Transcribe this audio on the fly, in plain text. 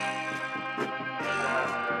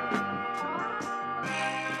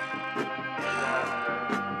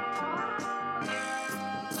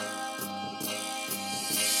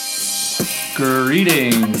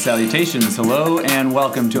Greetings, salutations, hello, and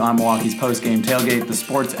welcome to On Milwaukee's Post-Game Tailgate, the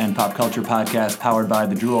sports and pop culture podcast powered by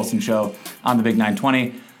The Drew Olson Show on the Big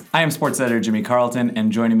 920. I am sports editor Jimmy Carlton,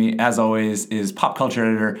 and joining me, as always, is pop culture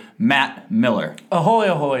editor Matt Miller.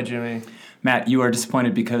 Ahoy, ahoy, Jimmy. Matt, you are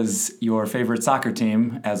disappointed because your favorite soccer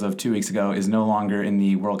team, as of 2 weeks ago, is no longer in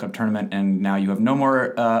the World Cup tournament, and now you have no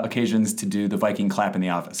more occasions to do the Viking clap in the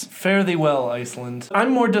office. Fare thee well, Iceland. I'm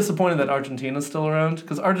more disappointed that Argentina's still around,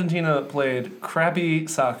 because Argentina played crappy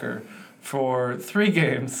soccer for 3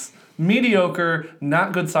 games. Mediocre,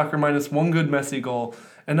 not good soccer minus 1 good Messi goal,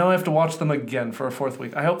 and now I have to watch them again for a 4th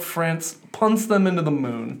week. I hope France punts them into the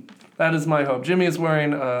moon. That is my hope. Jimmy is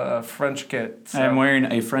wearing a French kit. So. I'm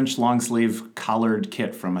wearing a French long-sleeve collared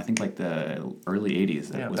kit from, I think, like the early 80s.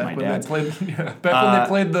 That was my dad's. When they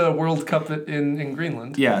played the World Cup in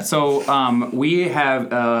Greenland. Yeah, so we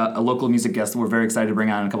have a local music guest that we're very excited to bring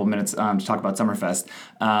on in a couple of minutes to talk about Summerfest.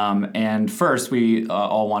 And first, we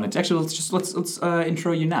all wanted to... Actually, let's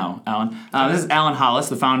intro you now, Alan. This is Alan Hollis,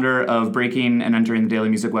 the founder of Breaking and Entering the Daily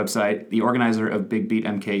Music website, the organizer of Big Beat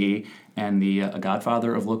MKE, and the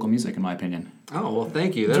godfather of local music, in my opinion. Oh, well,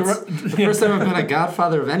 thank you. That's the first time I've been a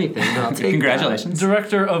godfather of anything, but I'll take Congratulations. That.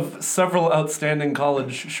 Director of several outstanding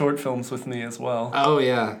college short films with me as well. Oh,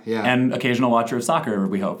 yeah. And occasional watcher of soccer,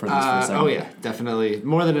 we hope, for this first segment. Oh, yeah, definitely.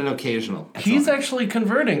 More than an occasional. He's actually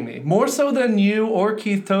converting me. More so than you or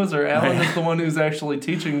Keith Tozer. Alan is the one who's actually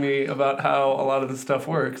teaching me about how a lot of this stuff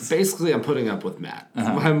works. Basically, I'm putting up with Matt.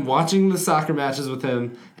 I'm watching the soccer matches with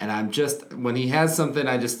him, and I'm just, when he has something,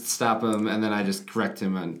 I just stop him, and then I just correct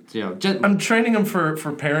him. And I'm training him for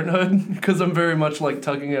parenthood, because I'm very much like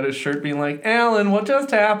tugging at his shirt, being like, Alan, what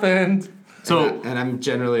just happened? So, and I'm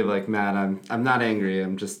generally like, Matt, I'm not angry,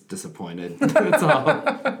 I'm just disappointed. That's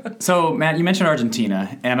all. So, Matt, you mentioned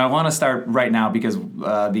Argentina, and I want to start right now because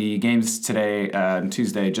the games today,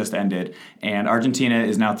 Tuesday, just ended, and Argentina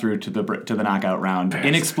is now through to the knockout round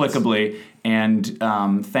inexplicably, and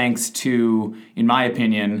thanks to, in my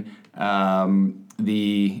opinion,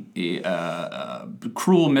 the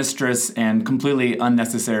cruel mistress and completely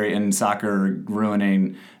unnecessary and soccer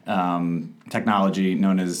ruining technology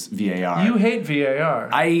known as VAR. You hate VAR.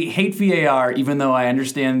 I hate VAR, even though I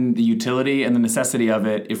understand the utility and the necessity of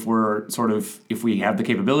it if we have the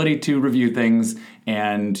capability to review things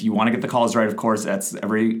and you want to get the calls right, of course, that's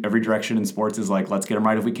every direction in sports is like, let's get them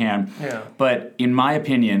right if we can. Yeah. But in my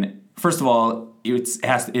opinion, first of all, in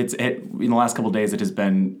the last couple of days, it has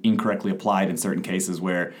been incorrectly applied in certain cases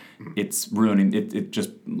where it's ruining. It just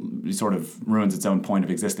sort of ruins its own point of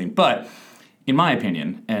existing. But in my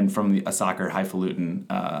opinion, and from a soccer highfalutin,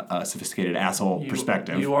 sophisticated asshole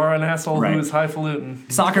perspective, you are an asshole right. Who is highfalutin.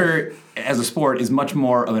 Soccer as a sport is much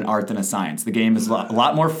more of an art than a science. The game is a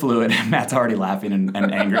lot more fluid. Matt's already laughing and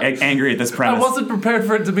angry at this premise. I wasn't prepared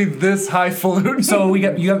for it to be this highfalutin. So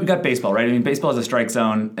you got baseball, right? I mean, baseball is a strike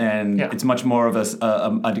zone, and it's much more of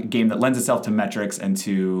a game that lends itself to metrics and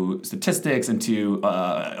to statistics and to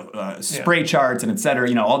spray charts and et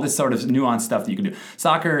cetera. All this sort of nuanced stuff that you can do.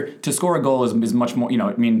 Soccer, to score a goal is much more.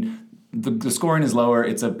 The scoring is lower.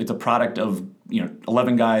 It's a product of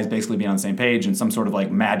 11 guys basically being on the same page and some sort of like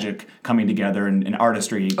magic coming together and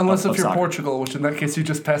artistry. Unless if you're soccer. Portugal, which in that case you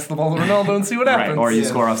just pass the ball to Ronaldo and see what happens. Right, or you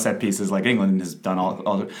score off set pieces like England has done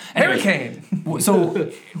all. Harry Kane.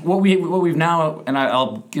 So what we've now, and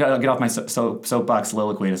I'll get off my soapbox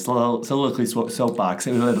soliloquy, soapbox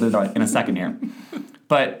in a second here.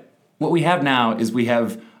 But what we have now is we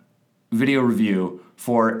have video review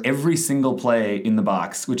for every single play in the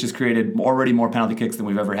box, which has created already more penalty kicks than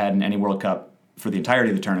we've ever had in any World Cup for the entirety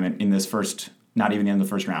of the tournament in this first, not even the end of the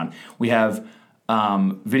first round. We have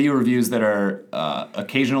video reviews that are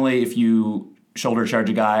occasionally, if you shoulder charge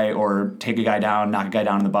a guy or take a guy down, knock a guy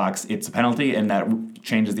down in the box, it's a penalty, and that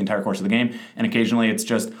changes the entire course of the game. And occasionally it's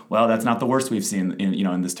just, well, that's not the worst we've seen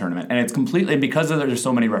in this tournament. And it's completely, and because there's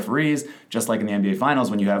so many referees, just like in the NBA Finals,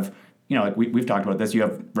 when you have, like we've talked about this, you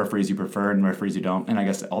have referees you prefer and referees you don't, and I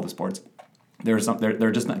guess all the sports. They're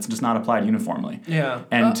just not applied uniformly. Yeah.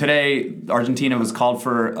 And today, Argentina was called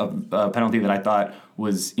for a penalty that I thought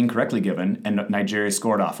was incorrectly given, and Nigeria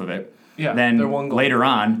scored off of it. Yeah. Then their one goal. Later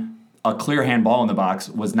on, a clear handball in the box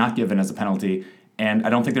was not given as a penalty, and I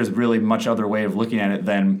don't think there's really much other way of looking at it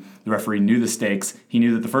than the referee knew the stakes. He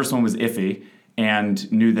knew that the first one was iffy,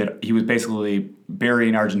 and knew that he was basically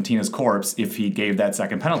burying Argentina's corpse if he gave that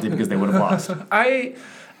second penalty because they would have lost. I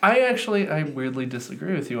weirdly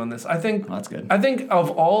disagree with you on this. I think that's good. I think of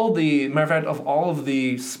all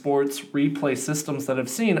the sports replay systems that I've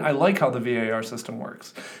seen, I like how the VAR system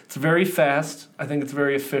works. It's very fast. I think it's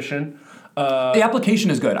very efficient. The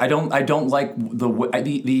application is good. I don't like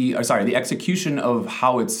the execution of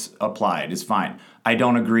how it's applied is fine. I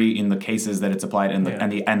don't agree in the cases that it's applied and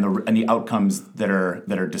the outcomes that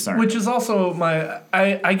are discerned. Which is also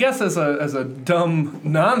I guess as a dumb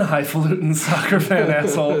non-highfalutin soccer fan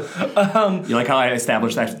asshole. You like how I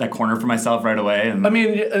established that corner for myself right away? And I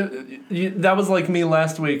mean, that was like me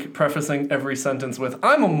last week prefacing every sentence with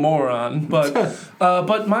 "I'm a moron," but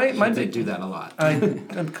They do that a lot.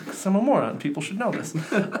 Because I'm a moron. People should know this.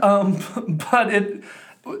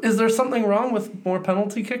 Is there something wrong with more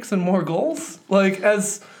penalty kicks and more goals? Like,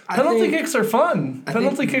 penalty kicks are fun.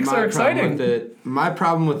 Penalty kicks are exciting. My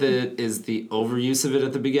problem with it is the overuse of it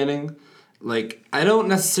at the beginning. Like, I don't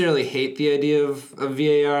necessarily hate the idea of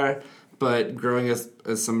VAR, but growing as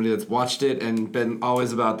somebody that's watched it and been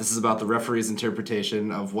always this is about the referee's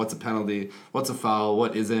interpretation of what's a penalty, what's a foul,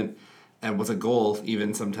 what isn't, and what's a goal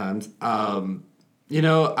even sometimes.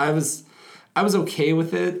 I was okay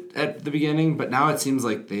with it at the beginning, but now it seems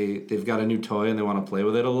like they've got a new toy and they want to play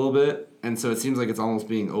with it a little bit, and so it seems like it's almost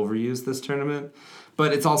being overused this tournament.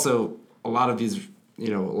 But it's also a lot of these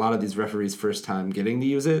referees' first time getting to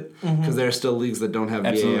use it because there are still leagues that don't have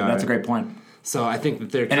absolutely, VAR. that's a great point. So I think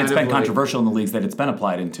that they're and it's been controversial in the leagues that it's been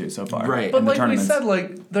applied into so far, right? But like we said,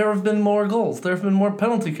 there have been more goals, there have been more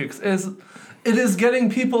penalty kicks. It is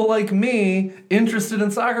getting people like me interested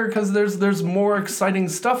in soccer because there's more exciting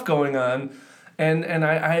stuff going on, and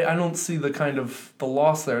I don't see the kind of the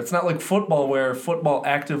loss there. It's not like football where football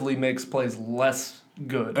actively makes plays less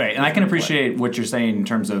good. Right, and I can appreciate what you're saying in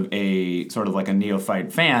terms of a sort of like a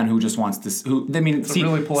neophyte fan who just wants to.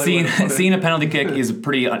 Seeing a penalty kick is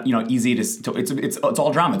pretty easy to. It's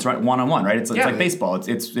all drama. It's right one-on-one, right? It's like baseball.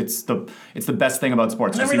 It's the best thing about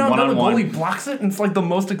sports. And every now and then the goalie blocks it, and it's like the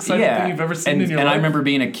most exciting thing you've ever seen in your life. And I remember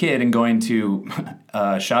being a kid and going to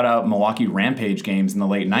shout out Milwaukee Rampage games in the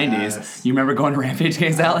late '90s. Yes. You remember going to Rampage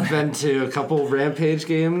games, Alan? I've been to a couple Rampage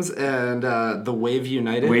games and the Wave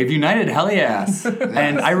United. Wave United, hell yes.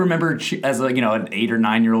 And I remember as an 8 or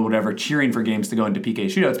 9 year old whatever cheering for games to go into PK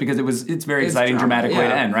shootouts because it's very exciting, dramatic way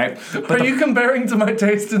to end, right? But Are you comparing to my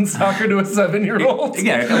taste in soccer to a 7-year-old?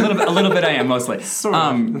 Yeah, a little bit I am mostly. Sort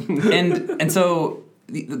of. And so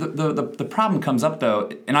the problem comes up though,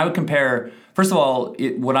 and I would compare. First of all,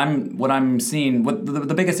 what I'm seeing,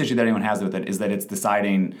 the biggest issue that anyone has with it is that it's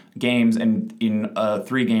deciding games, and in a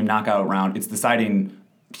 3-game knockout round, it's deciding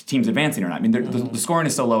teams advancing or not. I mean, the scoring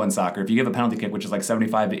is so low in soccer. If you give a penalty kick, which is like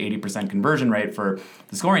 75 to 80% conversion rate for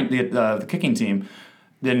the scoring, the kicking team,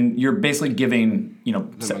 then you're basically giving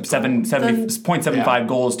 0.75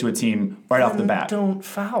 goals to a team right off the bat. Don't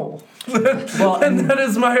foul. Well, and that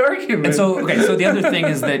is my argument. And so the other thing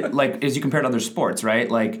is that as you compare to other sports, right?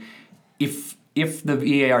 Like if the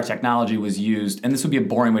VAR technology was used, and this would be a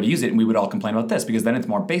boring way to use it, and we would all complain about this because then it's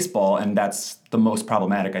more baseball, and that's the most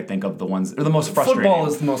problematic, I think, of the ones, or the most frustrating. Football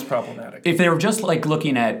is the most problematic. If they were just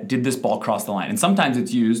looking at, did this ball cross the line? And sometimes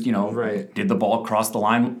it's used, right. Did the ball cross the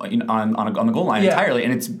line on the goal line entirely?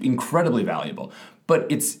 And it's incredibly valuable. But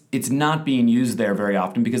it's not being used there very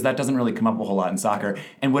often because that doesn't really come up a whole lot in soccer.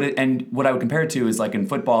 And what I would compare it to is like in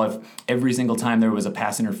football, if every single time there was a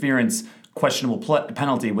pass interference questionable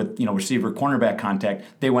penalty with receiver cornerback contact,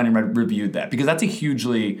 they went and reviewed that because that's a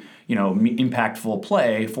hugely impactful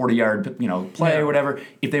play, 40-yard play or whatever.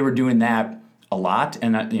 If they were doing that a lot,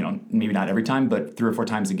 and maybe not every time, but 3 or 4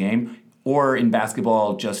 times a game, or in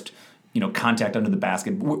basketball just contact under the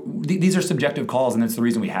basket. These are subjective calls, and that's the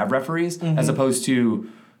reason we have referees, as opposed to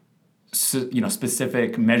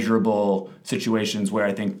specific measurable situations where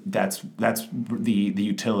I think that's the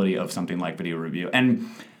utility of something like video review. And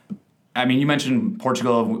I mean, you mentioned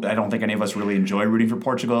Portugal. I don't think any of us really enjoy rooting for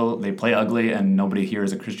Portugal. They play ugly, and nobody here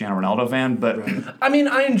is a Cristiano Ronaldo fan. But I mean,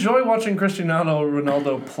 I enjoy watching Cristiano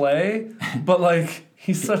Ronaldo play, but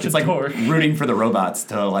he's such a dork. Rooting for the robots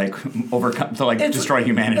to overcome destroy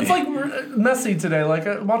humanity. It's like Messi today,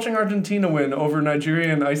 watching Argentina win over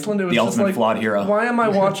Nigeria and Iceland. It was the just ultimate flawed hero. Why am I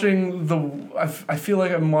watching I feel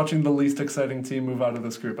like I'm watching the least exciting team move out of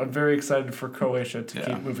this group. I'm very excited for Croatia to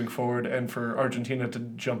keep moving forward and for Argentina to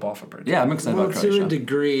jump off a bridge. Yeah, I'm excited about Croatia. To a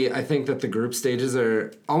degree, I think that the group stages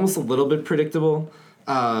are almost a little bit predictable.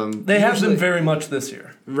 They have been very much this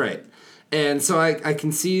year. Right. And so I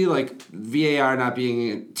can see VAR not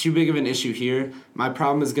being too big of an issue here. My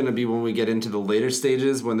problem is going to be when we get into the later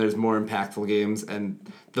stages when there's more impactful games and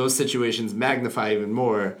those situations magnify even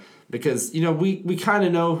more because we kind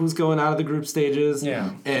of know who's going out of the group stages.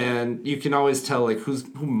 Yeah. And you can always tell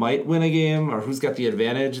who might win a game or who's got the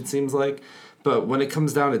advantage, it seems like. But when it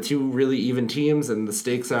comes down to 2 really even teams and the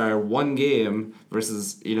stakes are 1 game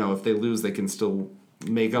versus if they lose they can still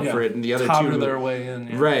make up for it in the other 2. Their way in.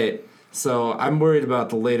 Yeah. Right. So I'm worried about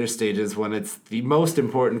the later stages when it's the most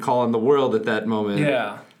important call in the world at that moment.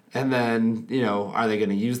 Yeah. And then, are they going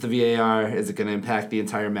to use the VAR? Is it going to impact the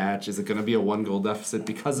entire match? Is it going to be a 1-goal deficit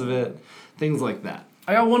because of it? Things like that.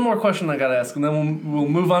 I got one more question I got to ask, and then we'll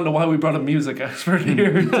move on to why we brought a music expert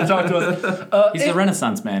here to talk to us. He's a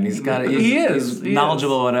Renaissance man. He's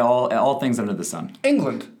knowledgeable at all things under the sun.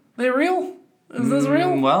 England, they real? Is this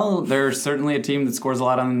real? Well, they're certainly a team that scores a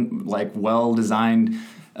lot on well-designed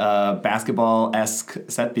basketball-esque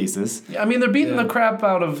set pieces. I mean, they're beating the crap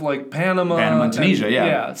out of Panama and Tunisia.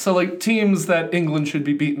 Yeah, so teams that England should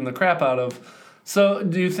be beating the crap out of. So,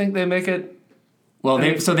 do you think they make it? Well,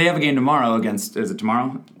 they have a game tomorrow against. Is it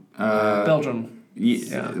tomorrow? Belgium.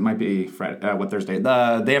 Yeah, it might be Friday. Thursday?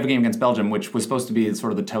 They have a game against Belgium, which was supposed to be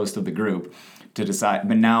sort of the toast of the group to decide.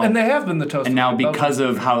 But now, and they have been the toast. And now, because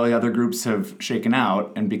of how the other groups have shaken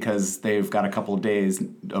out, and because they've got a couple of days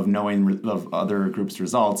of knowing of other groups'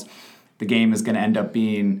 results, the game is going to end up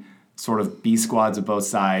being sort of B squads of both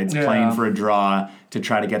sides playing for a draw to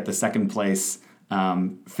try to get the second place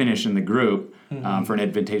finish in the group for an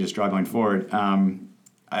advantageous draw going forward.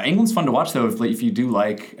 England's fun to watch though if you do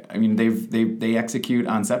like. I mean, they execute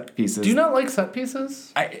on set pieces. Do you not like set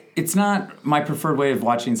pieces? It's not my preferred way of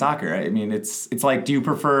watching soccer. I mean, it's like, do you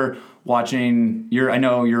prefer watching? I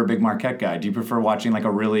know you're a big Marquette guy. Do you prefer watching a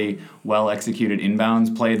really well executed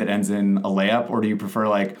inbounds play that ends in a layup, or do you prefer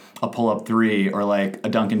a pull up three or a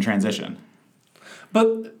dunk in transition?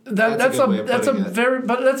 But that's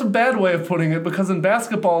a bad way of putting it, because in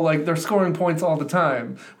basketball they're scoring points all the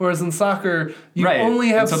time, whereas in soccer you only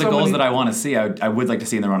have so the goals that I want to see I would like to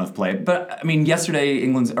see in the run of play. But I mean, yesterday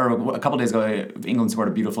a couple days ago England scored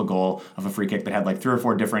a beautiful goal of a free kick that had 3 or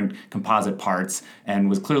 4 different composite parts and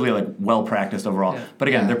was clearly well practiced overall. Yeah. But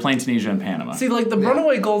again, they're playing Tunisia and Panama. See, the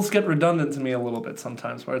runaway goals get redundant to me a little bit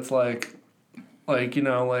sometimes, where it's guy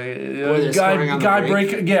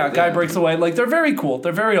breaks away. They're very cool.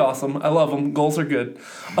 They're very awesome. I love them. Goals are good.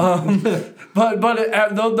 But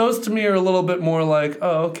those to me are a little bit more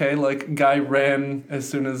guy ran as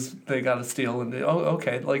soon as they got a steal and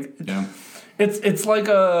it's like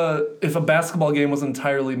if a basketball game was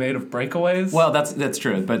entirely made of breakaways. Well, that's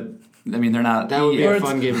true, but I mean, they're not. That would be a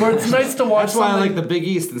fun game. Where it's nice to watch. That's why I like the Big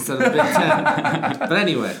East instead of the Big Ten. But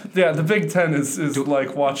anyway. Yeah, the Big Ten is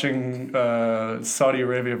like watching Saudi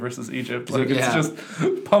Arabia versus Egypt. It's just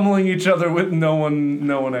pummeling each other with no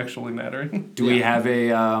one actually mattering. Do we have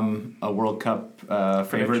a World Cup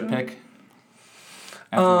favorite pick?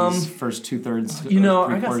 After these first 2/3,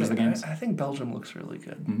 3/4 of the games? I think Belgium looks really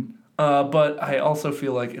good. Mm-hmm. But I also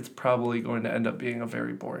feel like it's probably going to end up being a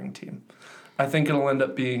very boring team. I think it'll end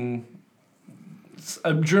up being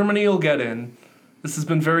Germany will get in. This has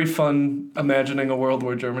been very fun imagining a world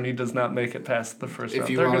where Germany does not make it past the first round.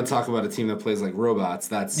 If you want to talk about a team that plays like robots,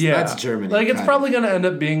 that's Germany. It's probably going to end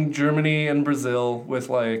up being Germany and Brazil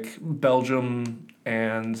with Belgium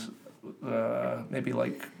and maybe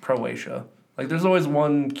Croatia. There's always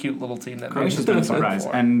one cute little team that makes Croatia's been a surprise,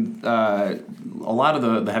 and a lot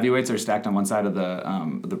of the heavyweights are stacked on one side of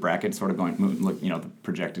the bracket, sort of going, the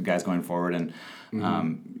projected guys going forward, and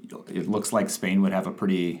it looks like Spain would have a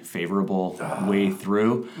pretty favorable way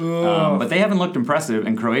through, but they haven't looked impressive,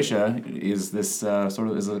 and Croatia is is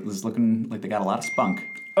looking like they got a lot of spunk.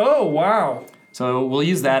 Oh wow. So we'll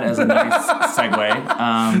use that as a nice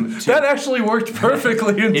segue. That actually worked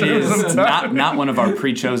perfectly in terms of time. Not one of our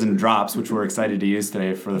pre-chosen drops, which we're excited to use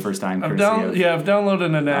today for the first time. I've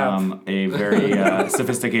downloaded an app. A very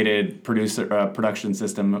sophisticated production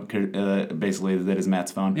system, basically, that is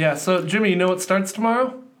Matt's phone. Yeah, so Jimmy, you know what starts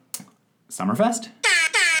tomorrow? Summerfest?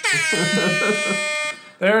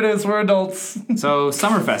 There it is, we're adults. So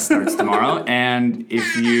Summerfest starts tomorrow, and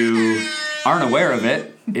if you aren't aware of it,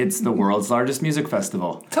 it's the world's largest music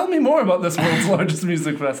festival. Tell me more about this world's largest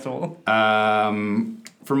music festival.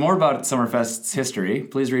 For more about Summerfest's history,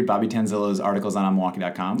 please read Bobby Tanzillo's articles on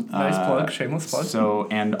OnMilwaukee.com. Nice plug, shameless plug.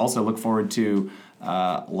 And also look forward to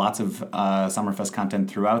lots of Summerfest content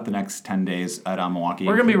throughout the next 10 days at OnMilwaukee.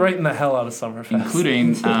 We're going to be writing the hell out of Summerfest.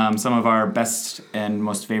 Including some of our best and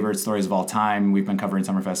most favorite stories of all time. We've been covering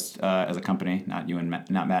Summerfest as a company, not Matt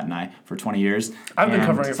and I, for 20 years. I've been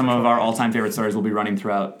covering it some of our all-time favorite stories will be running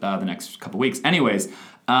throughout the next couple weeks. Anyways,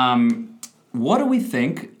 what do we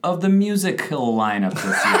think of the musical lineup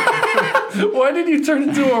this year? Why did you turn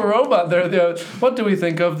into a robot there? What do we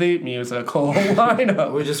think of the musical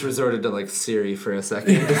lineup? We just resorted to like Siri for a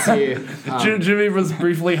second to see. Jimmy was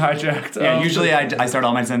briefly hijacked. Yeah, usually I start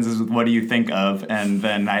all my sentences with "What do you think of?" and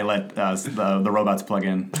then I let the robots plug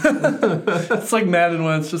in. It's like Madden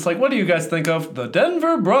when it's just like, what do you guys think of the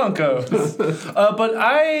Denver Broncos? But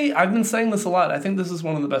I've been saying this a lot. I think this is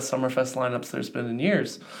one of the best Summerfest lineups there's been in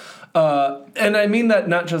years. And I mean that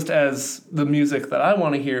not just as the music that I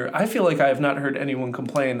want to hear. I feel like I have not heard anyone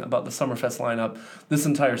complain about the Summerfest lineup this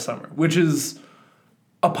entire summer, which is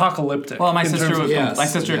apocalyptic. Well, my in terms sister of-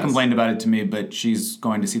 Yes. complained about it to me, but she's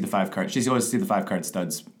going to see the 5 card. She's always see the 5 card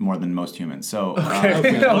studs more than most humans. So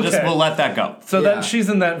we'll let that go. So Yeah. that she's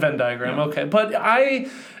in that Venn diagram. Yeah. Okay, but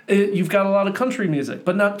you've got a lot of country music,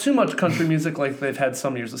 but not too much country music like they've had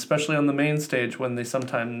some years, especially on the main stage when they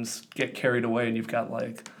sometimes get carried away and you've got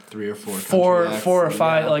like 3 or 4 four country acts, or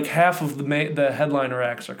five, yeah. like half of the headliner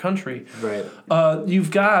acts are country. Right.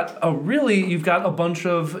 You've got a bunch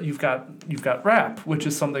of you've got rap, which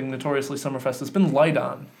is something notoriously Summerfest has been light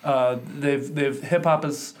on. They've hip hop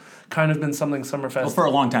has kind of been something Summerfest. Well, for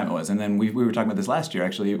a long time it was, and then we were talking about this last year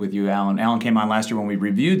actually with you, Alan. Alan came on last year when we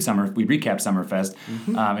recapped Summerfest,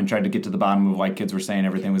 and tried to get to the bottom of why kids were saying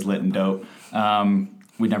everything was lit and dope.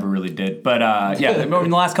 We never really did, but in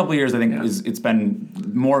the last couple of years, I think it's been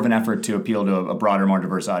more of an effort to appeal to a broader, more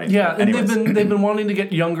diverse audience. Yeah, But and anyways. they've been wanting to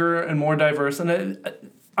get younger and more diverse, and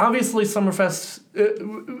obviously Summerfest.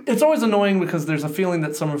 It's always annoying because there's a feeling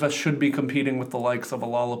that Summerfest should be competing with the likes of a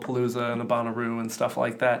Lollapalooza and a Bonnaroo and stuff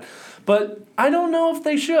like that, but I don't know if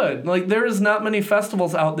they should. Like, there is not many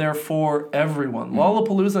festivals out there for everyone.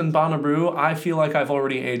 Lollapalooza and Bonnaroo, I feel like I've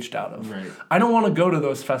already aged out of. Right. I don't want to go to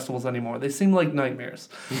those festivals anymore. They seem like nightmares.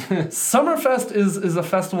 Summerfest is a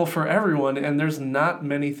festival for everyone, and there's not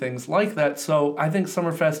many things like that. So I think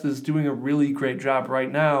Summerfest is doing a really great job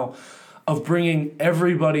right now of bringing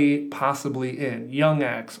everybody possibly in. Young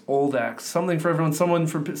acts, old acts, something for everyone,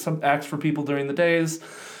 some acts for people during the days.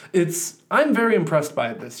 I'm very impressed by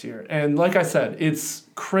it this year. And like I said, it's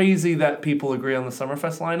crazy that people agree on the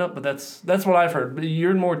Summerfest lineup, but that's what I've heard.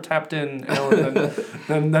 You're more tapped in, Alan,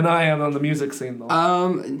 than I am on the music scene,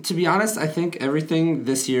 though. To be honest, I think everything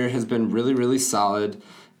this year has been really, really solid.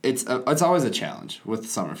 It's always a challenge with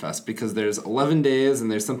Summerfest because there's 11 days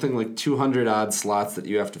and there's something like 200 odd slots that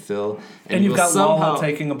you have to fill. And you've will got somehow, Lolla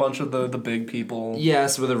taking a bunch of the big people.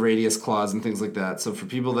 Yes, with a radius clause and things like that. So for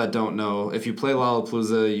people that don't know, if you play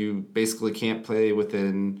Lollapalooza, you basically can't play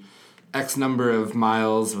within X number of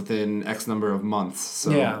miles within X number of months. So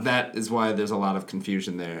that is why there's a lot of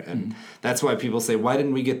confusion there. And that's why people say, why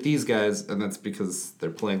didn't we get these guys? And that's because they're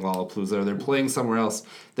playing Lollapalooza or they're playing somewhere else.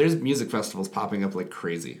 There's music festivals popping up like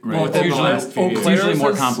crazy. Right. Well, It's usually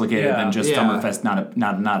more complicated yeah. than just Yeah. Summerfest, not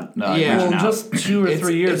Yeah. reaching Well, out. just 2 or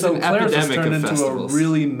 3 years, it's an Eau Claire's has epidemic turned of into festivals. a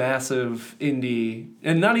really massive indie,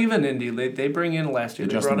 and not even indie. They bring in last year.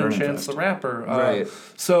 The They Justin brought in Vernon Chance Fest. the Rapper. Right.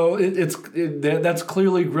 So that's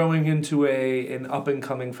clearly growing into an up and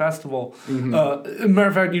coming festival. Matter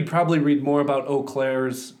of fact, you'd probably read more about Eau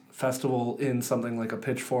Claire's festival in something like a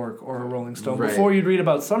Pitchfork or a Rolling Stone Right. before you'd read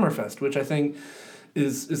about Summerfest, which I think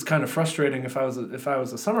is kind of frustrating if I was a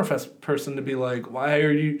Summerfest person to be like, why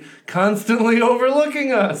are you constantly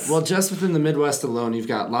overlooking us? Well, just within the Midwest alone, you've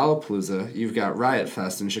got Lollapalooza, you've got Riot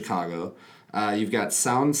Fest in Chicago, you've got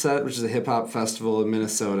Soundset, which is a hip-hop festival in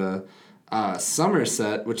Minnesota,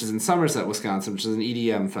 Somerset, which is in Somerset, Wisconsin, which is an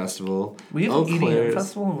EDM festival. we have Eau an EDM Claire's-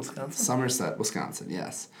 festival in Wisconsin. Somerset, Wisconsin,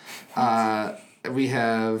 yes. We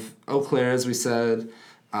have Eau Claire, as we said.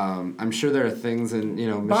 I'm sure there are things in,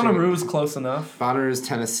 Michigan. Bonnaroo's close enough. Bonnaroo's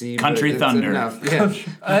Tennessee. but Country it's Thunder. enough. Yeah.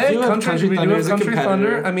 We do have Country as a Thunder.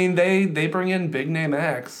 competitor. I mean, they bring in big name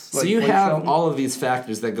acts. So like you Blake have Shelton. all of these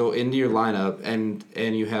factors that go into your lineup, and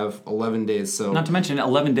you have 11 days. So Not to mention,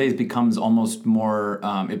 11 days becomes almost more.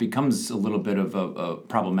 It becomes a little bit of a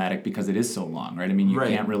problematic because it is so long, right? I mean, you Right.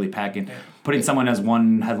 can't really pack in. Putting someone as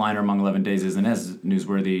one headliner among 11 days isn't as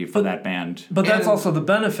newsworthy for that band. But that's And- also the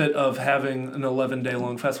benefit of having an 11-day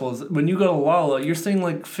long festival. Is when you go to Lolla, you're seeing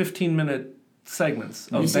like 15-minute segments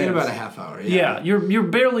of you're seeing bands. about a half hour. Yeah, you're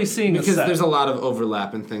barely seeing Because a set. there's a lot of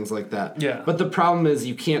overlap and things like that. Yeah. But the problem is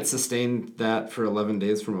you can't sustain that for 11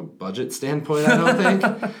 days from a budget standpoint, I don't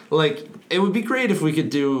think. Like, it would be great if we could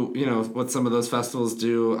do, what some of those festivals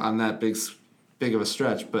do on that big of a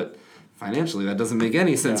stretch, but financially, that doesn't make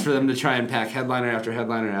any sense for them to try and pack headliner after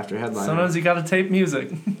headliner after headliner. Sometimes you gotta tape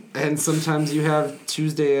music. And sometimes you have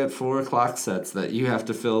Tuesday at 4 o'clock sets that you have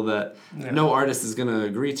to fill that no artist is going to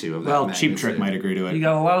agree to. Of that Well, Cheap magnitude. Trick might agree to You it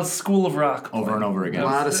got a lot of School of Rock over and over A again.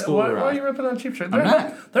 lot of School why, of why Rock. are you ripping on Cheap Trick? I'm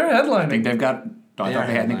not. They're headlining. I think they've got.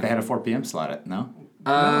 I think they had a 4 p.m. slot. No.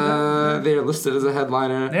 They are listed as a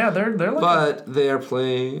headliner. Yeah, they're like. But they are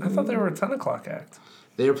playing. I thought they were a 10 o'clock act.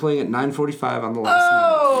 They are playing at 9:45 on the last night.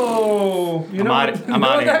 Oh, you know outta- what, I'm you know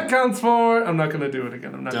outta what here. that counts for? I'm not gonna do it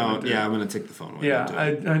again. I'm not gonna Don't. do Yeah, it. I'm gonna take the phone away. Yeah,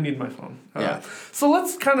 Don't do it. I need my phone. Yeah. So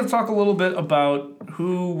let's kind of talk a little bit about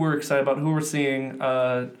who we're excited about, who we're seeing.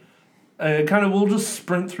 We'll just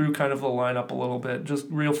sprint through kind of the lineup a little bit, just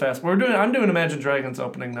real fast. I'm doing Imagine Dragons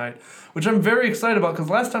opening night, which I'm very excited about because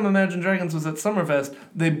last time Imagine Dragons was at Summerfest,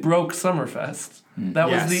 they broke Summerfest. That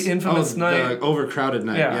Yes. was the infamous night. The overcrowded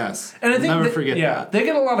night. Yeah. Yes. And I think never forget that. they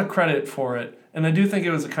get a lot of credit for it, and I do think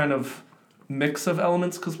it was a kind of mix of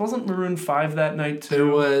elements because wasn't Maroon 5 that night too? There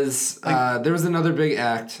was another big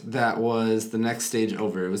act that was the next stage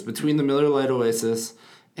over. It was between the Miller Lite Oasis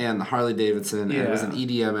and the Harley Davidson, and it was an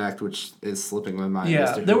EDM act, which is slipping my mind. Yeah,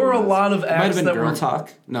 as to there who were it a was. lot of It might have acts been that Girl were.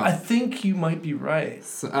 Talk. No, I think you might be right.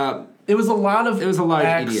 uh, It was a lot of. It was a large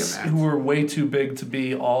acts EDM act. who were way too big to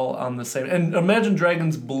be all on the same. And Imagine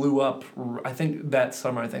Dragons blew up. I think that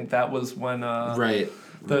summer. I think that was when. right.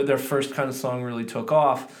 Their first kind of song really took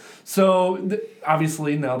off. So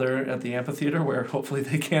obviously now they're at the amphitheater where hopefully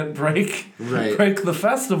they can't break the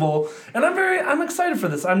festival. And I'm excited for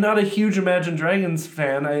this. I'm not a huge Imagine Dragons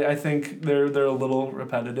fan. I think they're a little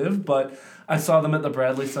repetitive, but I saw them at the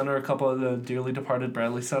Bradley Center, a couple of the dearly departed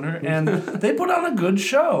Bradley Center, and they put on a good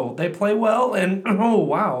show. They play well, and oh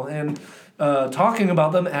wow, and talking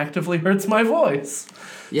about them actively hurts my voice.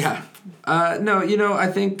 Yeah. No, I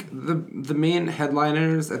think the main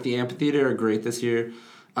headliners at the amphitheater are great this year.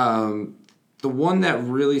 The one that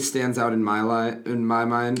really stands out in my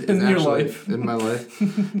mind is In your actually life. in my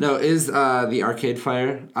life. No, is the Arcade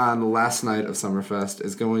Fire on the last night of Summerfest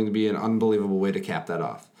is going to be an unbelievable way to cap that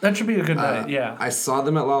off. That should be a good night. Yeah. I saw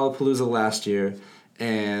them at Lollapalooza last year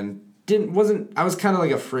and I was kind of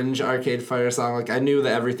like a fringe Arcade Fire song. Like I knew the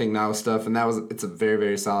Everything Now stuff, and it's a very,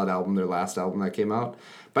 very solid album, their last album that came out.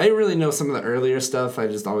 But I didn't really know some of the earlier stuff. I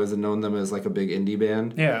just always had known them as like a big indie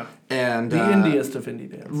band. Yeah. And the indiest of indie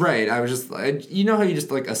bands. Right. I was just you know how you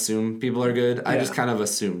just like assume people are good? I just kind of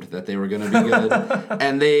assumed that they were going to be good.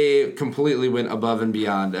 And they completely went above and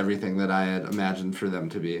beyond everything that I had imagined for them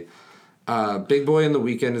to be. Big Boy and the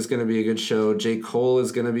Weeknd is going to be a good show. J. Cole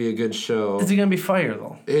is going to be a good show. Is he going to be fire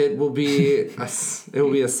though? It will be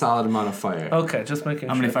a solid amount of fire. Okay, just making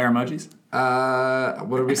How sure. many fire emojis?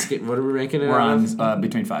 What are we ranking it? We're out on of?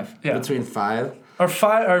 between 5. Yeah. Between 5. Our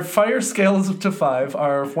fire scales to 5.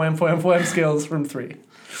 Our wham wham wham scales from 3.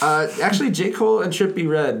 Actually, J. Cole and Trippie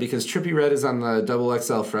Redd, because Trippie Redd is on the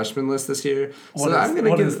XXL freshman list this year. What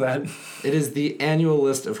is that? It is the annual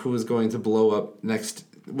list of who is going to blow up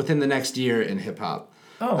within the next year in hip hop.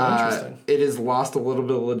 Oh, interesting. It has lost a little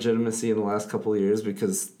bit of legitimacy in the last couple of years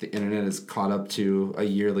because the internet is caught up to a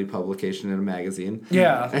yearly publication in a magazine.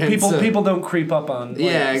 Yeah, And people don't creep up on.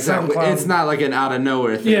 Yeah, exactly. SoundCloud. It's not like an out of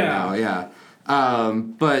nowhere thing Yeah. now. Yeah.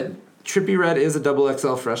 But Trippie Redd is a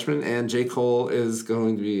XXL freshman, and J. Cole is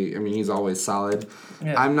going to be. I mean, he's always solid.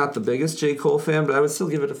 Yeah. I'm not the biggest J. Cole fan, but I would still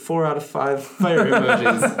give it a 4 out of 5 fire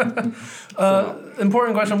emojis.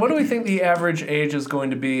 Important question. What do we think the average age is going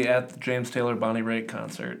to be at the James Taylor Bonnie Raitt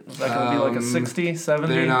concert? Is that going to be like a 60,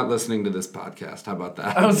 70? They're not listening to this podcast. How about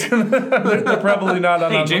that? I was gonna, they're probably not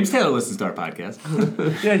on. Hey, James Taylor listens to our podcast.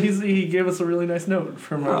 Yeah, he gave us a really nice note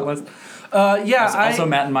from our list. Also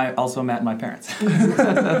Matt and my parents.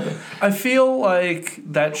 I feel like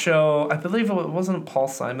that show, I believe it wasn't Paul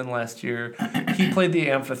Simon last year. He played the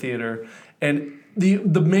amphitheater, and the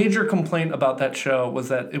major complaint about that show was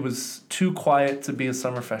that it was too quiet to be a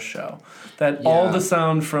Summerfest show. That all the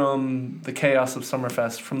sound from the chaos of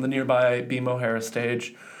Summerfest, from the nearby Beam O'Hara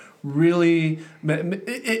stage, really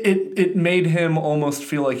it made him almost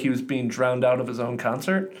feel like he was being drowned out of his own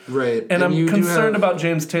concert. Right. And I'm concerned about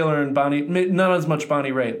James Taylor and Bonnie, not as much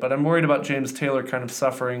Bonnie Raitt, but I'm worried about James Taylor kind of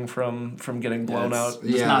suffering from getting blown out.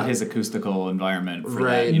 It's not his acoustical environment for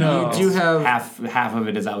Right. that. You know, No. you do have half of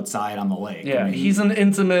it is outside on the lake. Yeah, I mean, he's an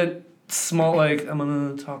intimate, small, like, I'm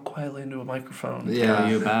going to talk quietly into a microphone. tell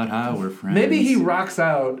you about how we're friends. Maybe he rocks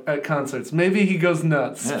out at concerts. Maybe he goes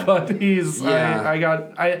nuts. Yeah. But he's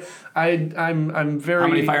Yeah. I'm very. How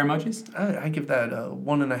many fire emojis? I give that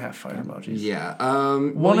 1.5 fire emojis. Yeah.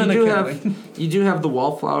 One and you a do have the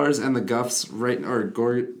Wallflowers and the Guffs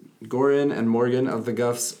Goran and Morgan of the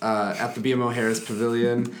Guffs at the BMO Harris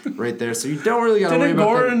Pavilion right there. So you don't really got to worry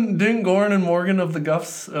about them. Didn't Goran and Morgan of the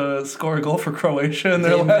Guffs score a goal for Croatia in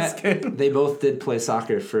their last game? They both did play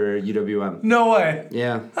soccer for UWM. No way.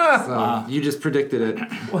 Yeah. So you just predicted it.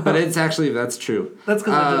 But that's true. That's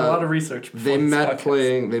because I did a lot of research before They met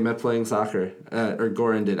podcast. playing soccer. Or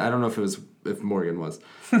Goran did. I don't know if Morgan was.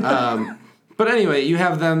 But anyway, you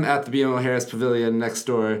have them at the BMO Harris Pavilion next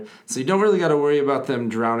door, so you don't really got to worry about them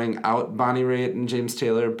drowning out Bonnie Raitt and James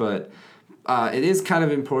Taylor, but it is kind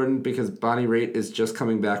of important because Bonnie Raitt is just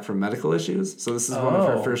coming back from medical issues, so this is one of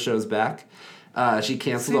her first shows back. She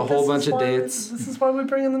canceled a whole bunch of dates. This is why we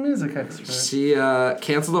bring in the music expert. She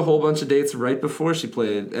canceled a whole bunch of dates right before she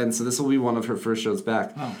played, and so this will be one of her first shows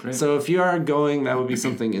back. Oh, great. So if you are going, that would be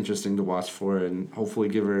something interesting to watch for, and hopefully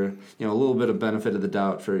give her a little bit of benefit of the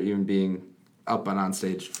doubt for even being up and on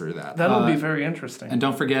stage for that. That'll be very interesting. And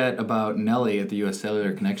don't forget about Nelly at the U.S.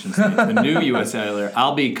 Cellular Connection stage, the new U.S. Cellular.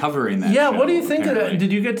 I'll be covering that. Yeah, show, what do you think of apparently. that?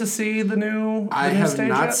 Did you get to see the new I have stage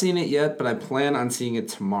not yet? seen it yet, but I plan on seeing it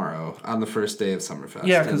tomorrow on the first day of Summerfest.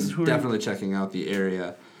 Yeah, 'cause and definitely checking out the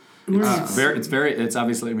area. It's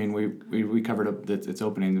obviously. I mean, we covered up its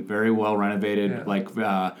opening. Very well renovated,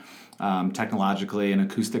 technologically and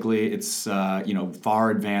acoustically. It's far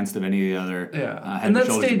advanced of any of the other head and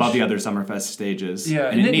shoulders stage, above the other Summerfest stages. Yeah,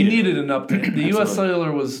 and it needed an update. The U.S.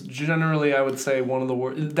 Cellular was generally, I would say, one of the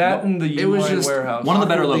worst. That and the U.N. warehouse. One of the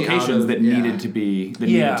better locations that needed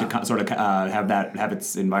to sort of have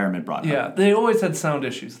its environment brought up. Yeah, they always had sound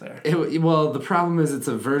issues there. Well, the problem is it's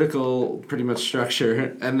a vertical pretty much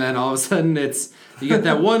structure, and then all of a sudden you get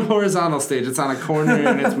that one horizontal stage. It's on a corner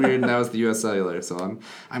and it's weird, and that was the U.S. Cellular. So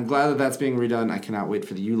I'm glad that that's being redone. I cannot wait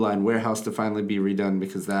for the Uline warehouse to finally be redone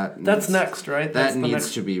because that's next, right? That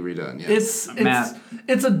needs to be redone. Yes.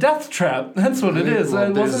 It's a death trap. That's what it is.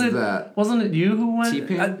 Well, wasn't it you who went?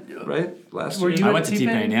 T-Pain, right? Last were year. you I went to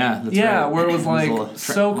T-Pain. Yeah, that's yeah, right. where it was like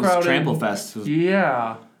so crowded. Trample Fest.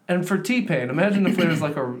 Yeah. And for T-Pain, imagine if there was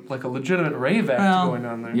like a legitimate rave act going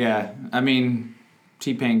on there. Yeah, I mean,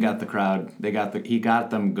 T-Pain got the crowd. He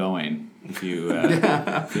got them going. If you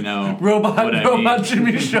know, Robot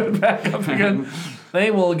Jimmy showed back up again.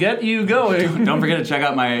 They will get you going. Don't forget to check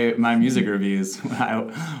out my music reviews.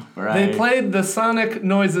 They played the sonic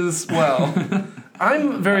noises well.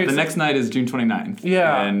 I'm very excited. The next night is June 29th.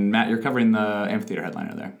 Yeah. And Matt, you're covering the amphitheater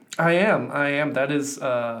headliner there. I am. That is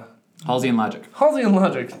Halsey and Logic. Halsey and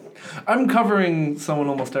Logic. I'm covering someone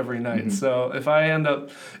almost every night. So if by the end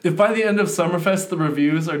of Summerfest the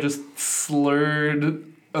reviews are just slurred,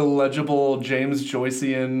 illegible James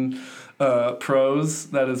Joycean prose,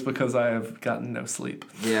 that is because I have gotten no sleep.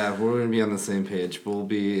 Yeah, we're going to be on the same page.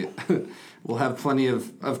 We'll have plenty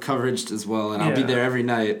of coverage as well, and I'll be there every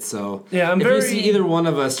night. So if you see either one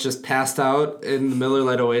of us just passed out in the Miller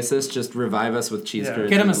Lite Oasis, just revive us with cheese curds.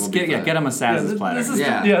 Get him a Saz's platter.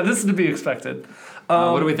 This is to be expected.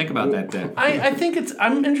 What do we think about that day? I think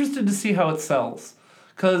I'm interested to see how it sells.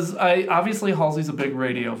 Because obviously Halsey's a big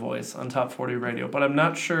radio voice on Top 40 Radio, but I'm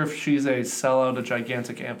not sure if she's a sellout, a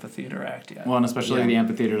gigantic amphitheater act yet. Well, and especially the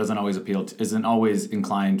amphitheater isn't always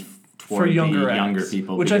inclined for younger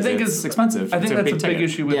people, which I think is expensive. I think that's a ticket. big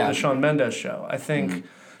issue with the Shawn Mendes show. I think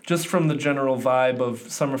just from the general vibe of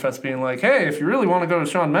Summerfest being like, hey, if you really want to go to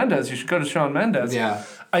Shawn Mendes, you should go to Shawn Mendes. Yeah.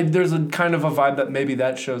 There's a kind of a vibe that maybe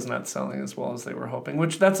that show's not selling as well as they were hoping,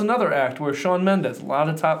 which that's another act where Shawn Mendes, a lot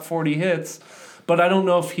of top 40 hits, but I don't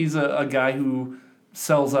know if he's a guy who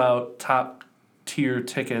sells out top tier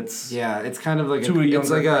tickets. Yeah, it's kind of like it's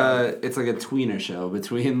like a tweener show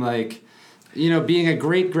between being a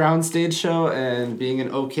great ground stage show and being an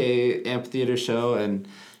okay amphitheater show, and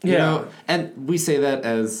you know, and we say that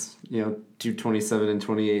as two 27 and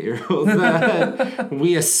 28-year-olds that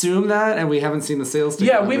we assume that, and we haven't seen the sales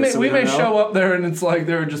ticket. Yeah, we may show up there and it's like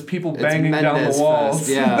there are just people banging down the walls. Fest,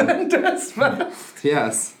 yeah. Mendes Fest.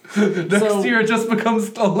 Yes. Next year it just becomes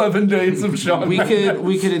 11 days of Shawn Mendes.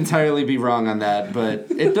 We could entirely be wrong on that, but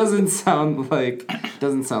it doesn't sound like that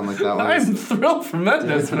one. I'm thrilled for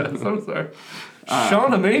Mendes Fest. I'm sorry.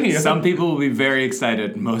 Shawn-a-mania. Some people will be very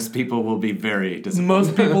excited. Most people will be very disappointed.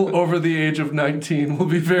 Most people over the age of 19 will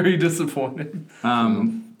be very disappointed.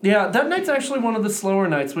 Yeah, that night's actually one of the slower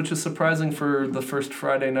nights, which is surprising for the first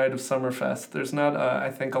Friday night of Summerfest. There's not, I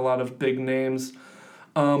think, a lot of big names.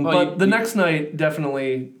 But the next night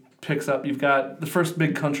definitely picks up. You've got the first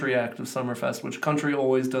big country act of Summerfest, which country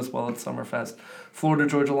always does well at Summerfest. Florida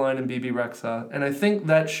Georgia Line and BB Rexa. And I think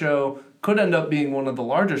that show could end up being one of the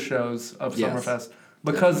largest shows of Summerfest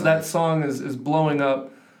because that song is blowing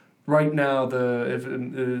up right now,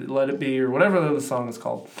 Let It Be or whatever the song is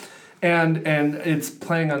called. And it's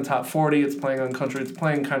playing on top 40, it's playing on country, it's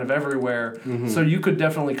playing kind of everywhere. So you could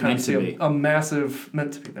definitely kind of see a massive,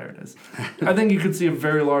 meant to be, there it is. I think you could see a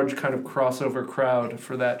very large kind of crossover crowd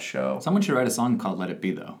for that show. Someone should write a song called "Let It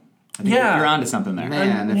Be," though. I think Yeah. you're onto something there.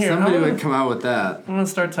 Man, if somebody would come out with that. I'm going to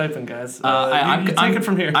start typing, guys. I'm take it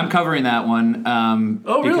from here. I'm covering that one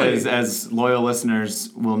Oh, really? because, as loyal listeners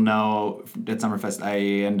will know, at Summerfest I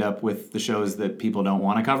end up with the shows that people don't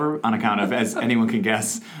want to cover on account of, as anyone can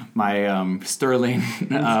guess, my sterling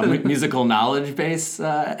musical knowledge base,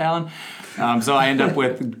 Alan. So I end up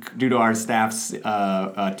with, due to our staff's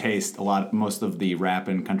taste, most of the rap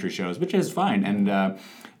and country shows, which is fine,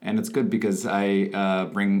 and it's good because I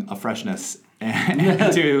bring a freshness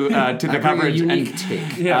to the coverage. A unique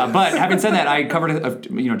take. But having said that, I covered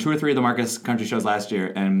 2 or 3 of the Marcus country shows last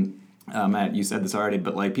year, and Matt, you said this already,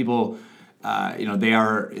 but like people,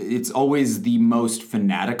 it's always the most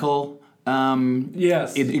fanatical.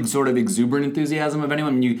 Yes. Sort of exuberant enthusiasm of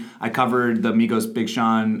anyone. I covered the Migos Big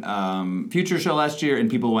Sean Future show last year, and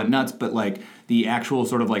people went nuts. But like the actual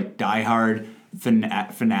sort of like diehard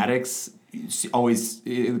fanatics. Always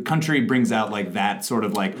country brings out like that sort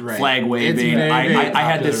of like flag waving. I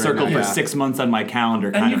had this circle for 6 months on my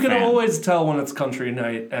calendar. And you can always tell when it's country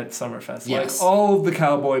night at Summerfest. Yes. Like all of the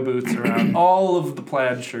cowboy boots are out, all of the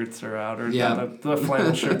plaid shirts are out, or the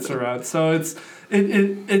flannel shirts are out. So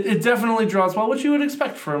it definitely draws well, what you would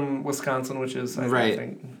expect from Wisconsin, which is I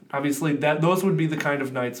think obviously those would be the kind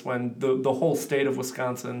of nights when the whole state of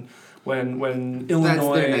Wisconsin. When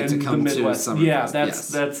Illinois and the Midwest,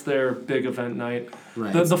 that's their big event night.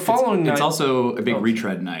 Right. The following night, it's also a big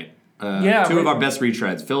retread night. Two of our best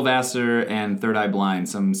retreads, Phil Vassar and Third Eye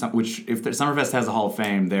Blind. Which if Summerfest has a Hall of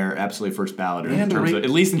Fame, they're absolutely first balloters at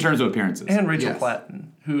least in terms of appearances. And Rachel Platten,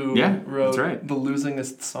 who wrote the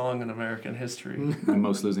losingest song in American history. The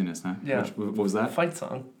most losingest, huh? Yeah. What was that? Fight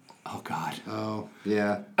song. Oh God. Oh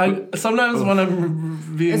yeah. Sometimes when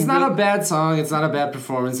I'm being, it's not a bad song. It's not a bad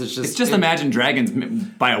performance. It's just Imagine Dragons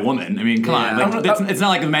by a woman. I mean, come on. It's not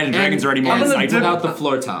like Imagine Dragons are already more insightful. Without the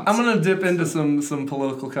floor toms. I'm gonna dip into some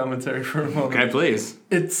political commentary for a moment. Okay, please.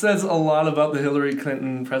 It says a lot about the Hillary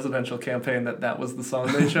Clinton presidential campaign that was the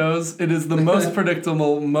song they chose. It is the most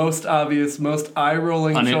predictable, most obvious, most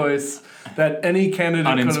eye-rolling choice that any candidate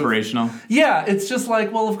uninspirational. Yeah, it's just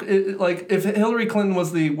like, well, if Hillary Clinton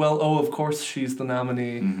was the of course she's the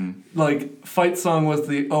nominee. Like Fight Song was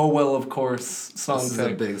the of course song. This is a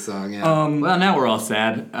big song, yeah. Well, now we're all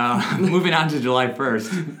sad. Moving on to July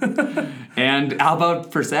 1st, and how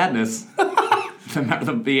about for sadness?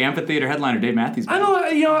 The amphitheater headliner Dave Matthews Band.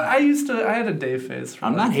 I had a Dave phase.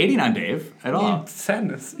 I'm not hating on Dave at all.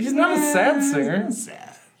 Sadness. He's not a sad singer. Sad.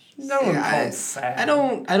 No one calls sad.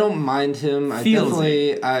 I don't mind him.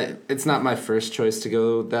 It's not my first choice to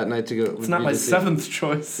go that night to go. It's not my seventh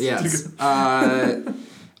choice. Yes.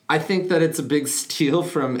 I think that it's a big steal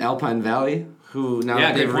from Alpine Valley, who now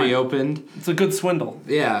that they've reopened. It's a good swindle.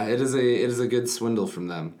 Yeah, it is a good swindle from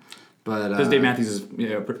them. But because Dave Matthews is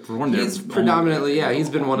performed there. He's predominantly he's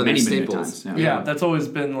been one of their staples. Yeah, that's always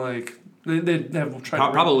been like. They have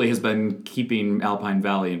tried probably has been keeping Alpine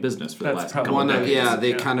Valley in business for the last couple of decades. Yeah,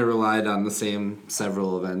 they kind of relied on the same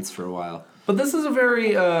several events for a while. But this is a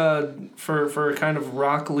very for a kind of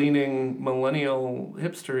rock leaning millennial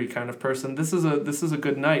hipstery kind of person. This is a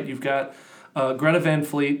good night. You've got Greta Van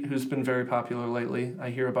Fleet, who's been very popular lately. I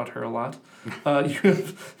hear about her a lot. I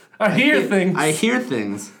hear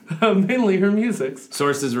things. Mainly her music's.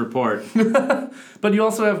 Sources report. But you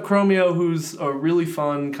also have Chromeo, who's a really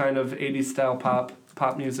fun kind of 80s style pop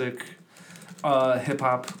music, hip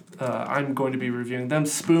hop. I'm going to be reviewing them.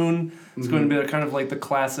 Spoon is going to be kind of like the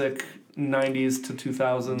classic 90s to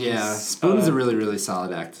 2000s. Yeah, Spoon's a really, really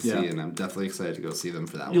solid act to see, and I'm definitely excited to go see them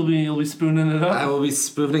for that one. You'll be spooning it up? I will be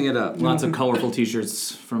spooning it up. Lots of colorful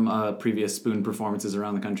t-shirts from previous Spoon performances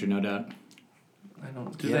around the country, no doubt. I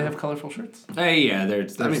don't. Do they have colorful shirts? Hey, yeah,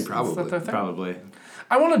 there's probably.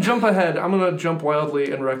 I want to jump ahead. I'm going to jump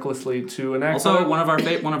wildly and recklessly to an act. Also, one of our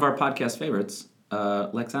podcast favorites,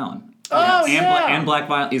 Lex Allen. Oh, and Black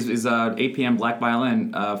Violin is 8 p.m. Black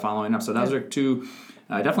Violin following up. So those are two.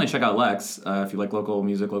 Definitely check out Lex if you like local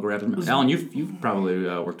music, local rap. Alan, you've probably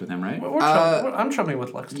worked with him, right? I'm chumming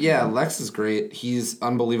with Lex. Yeah, Lex is great. He's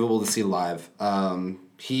unbelievable to see live.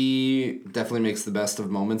 He definitely makes the best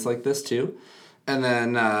of moments like this too. And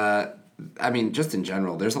then, just in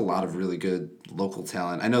general, there's a lot of really good local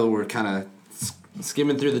talent. I know we're kind of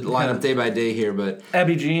skimming through the lineup day by day here, but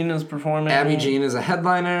Abby Jean is performing. Abby Jean is a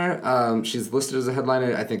headliner. She's listed as a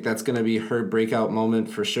headliner. I think that's going to be her breakout moment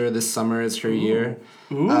for sure. This summer is her year.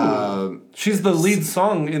 Ooh. She's the lead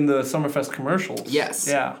song in the Summerfest commercials. Yes.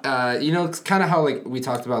 Yeah. It's kind of how like we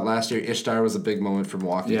talked about last year. Ishtar was a big moment for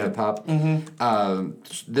Milwaukee hip hop.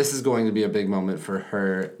 This is going to be a big moment for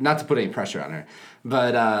her. Not to put any pressure on her,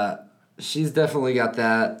 but she's definitely got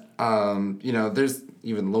that. There's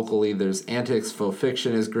even locally. There's Antics. Faux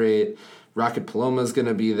Fiction is great. Rocket Paloma is going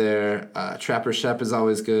to be there. Trapper Shep is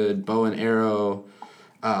always good. Bow and Arrow.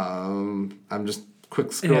 I'm just quick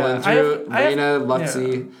scrolling through it. Raina,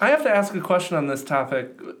 Luxie. Yeah. I have to ask a question on this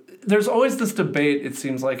topic. There's always this debate, it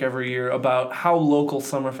seems like, every year about how local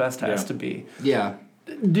Summerfest has to be. Yeah.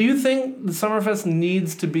 Do you think the Summerfest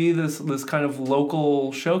needs to be this kind of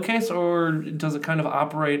local showcase, or does it kind of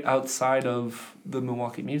operate outside of the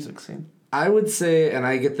Milwaukee music scene? I would say, and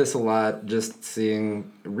I get this a lot just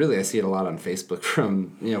seeing, really I see it a lot on Facebook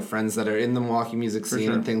from, friends that are in the Milwaukee music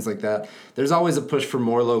scene and things like that. There's always a push for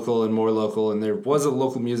more local, and there was a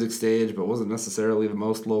local music stage, but wasn't necessarily the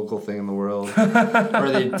most local thing in the world. Or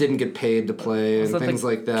they didn't get paid to play and things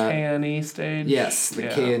like that. K&E stage? Yes, the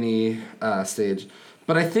K&E stage.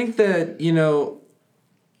 But I think that,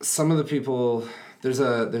 some of the people, there's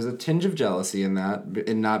a tinge of jealousy in that,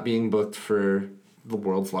 in not being booked for the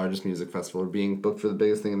world's largest music festival or being booked for the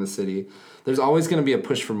biggest thing in the city. There's always going to be a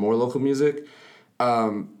push for more local music.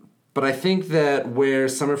 But I think that where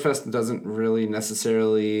Summerfest doesn't really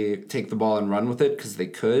necessarily take the ball and run with it, because they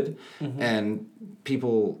could, and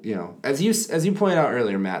people, as you pointed out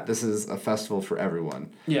earlier, Matt, this is a festival for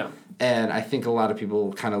everyone. Yeah. And I think a lot of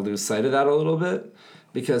people kind of lose sight of that a little bit.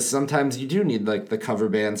 Because sometimes you do need like the cover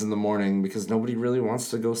bands in the morning because nobody really wants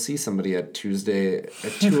to go see somebody at Tuesday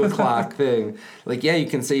at 2 o'clock thing. Like, yeah, you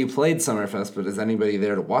can say you played Summerfest, but is anybody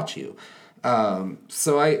there to watch you?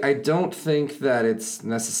 So I don't think that it's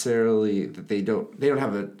necessarily that they don't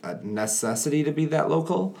have a necessity to be that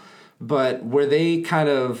local, but where they kind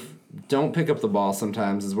of don't pick up the ball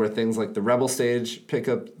sometimes is where things like the Rebel stage pick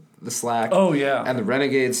up the slack. Oh yeah. And the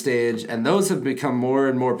Renegade stage, and those have become more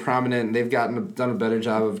and more prominent, and they've done a better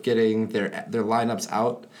job of getting their lineups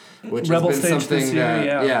out, which Rebel has been stage something this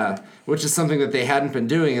year, which is something that they hadn't been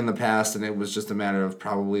doing in the past, and it was just a matter of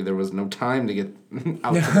probably there was no time to get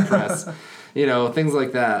out to the press. Things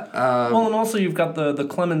like that. Well, and also you've got the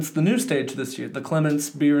Clements, the new stage this year, the Clements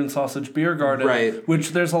Beer and Sausage Beer Garden, right? Which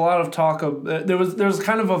there's a lot of talk of. There's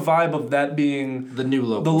kind of a vibe of that being the new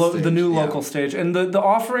local stage. The new local stage, and the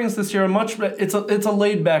offerings this year are much. It's a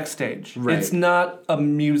laid back stage. Right. It's not a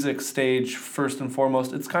music stage first and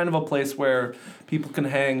foremost. It's kind of a place where people can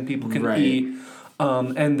hang, people can eat.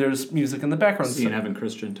 And there's music in the background. See an Evan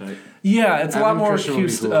Christian type. Yeah, it's a lot more acoustic.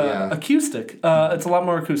 It's a lot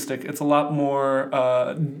more acoustic. It's a lot more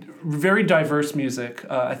very diverse music.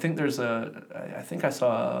 I think I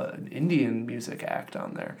saw an Indian music act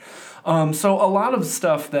on there. So a lot of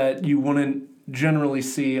stuff that you wouldn't generally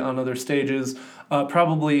see on other stages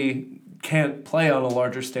probably can't play on a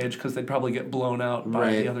larger stage because they'd probably get blown out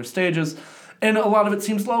by the other stages. And a lot of it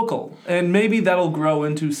seems local. And maybe that'll grow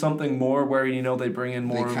into something more where, they bring in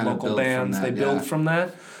more local bands. They build from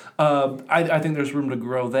that. I think there's room to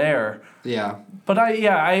grow there. Yeah. But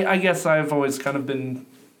I guess I've always kind of been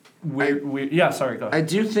weird. Yeah, sorry, go ahead. I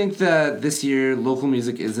do think that this year local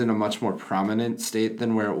music is in a much more prominent state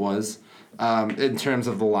than where it was in terms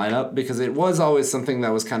of the lineup, because it was always something that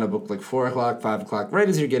was kind of booked like 4 o'clock, 5 o'clock, right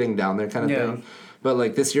as you're getting down there kind of thing. But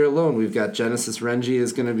like this year alone, we've got Genesis Renji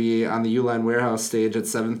is going to be on the Uline Warehouse stage at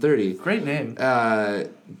 7:30. Great name.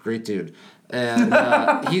 Great dude.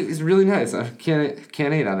 And he's really nice. I can't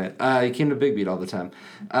hate on it. He came to Big Beat all the time.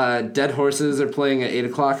 Dead Horses are playing at 8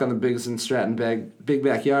 o'clock on the Biggs and Stratton Big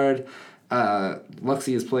Backyard.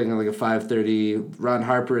 Luxie is playing at like a 5:30. Ron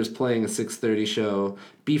Harper is playing a 6:30 show.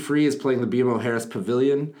 Be Free is playing the BMO Harris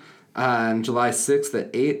Pavilion on July 6th at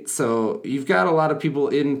 8. So you've got a lot of people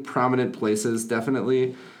in prominent places,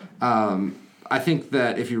 definitely. I think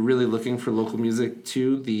that if you're really looking for local music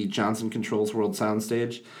too, the Johnson Controls World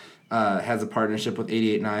Soundstage has a partnership with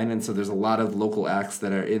 88.9, and so there's a lot of local acts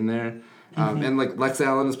that are in there. And like Lex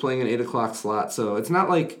Allen is playing an 8 o'clock slot, so it's not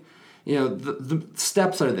like, the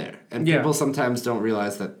steps are there. And people sometimes don't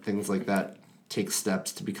realize that things like that take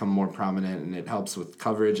steps to become more prominent, and it helps with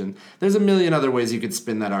coverage. And there's a million other ways you could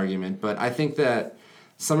spin that argument, but I think that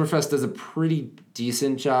Summerfest does a pretty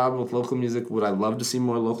decent job with local music. Would I love to see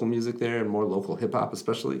more local music there and more local hip hop,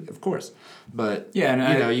 especially? Of course, but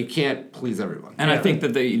you can't please everyone. And I think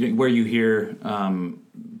that where you hear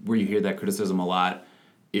that criticism a lot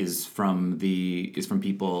is from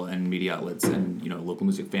people and media outlets and local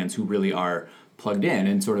music fans who really are plugged in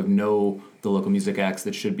and sort of know the local music acts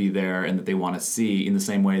that should be there and that they want to see, in the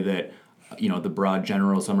same way that the broad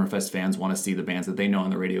general Summerfest fans want to see the bands that they know on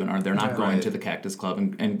the radio and they're not going to the Cactus Club.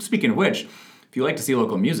 And speaking of which, if you like to see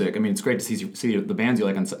local music, I mean, it's great to see the bands you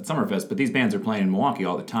like on Summerfest, but these bands are playing in Milwaukee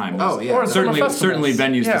all the time. Or certainly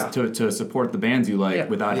venues to support the bands you like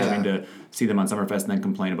without having to see them on Summerfest and then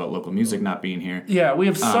complain about local music not being here. Yeah, we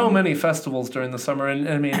have so many festivals during the summer, and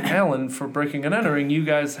I mean, Alan, for Breaking and Entering, you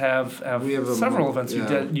guys have several events.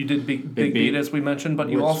 Yeah. You did Big Beat, as we mentioned, but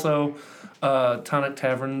you also Tonic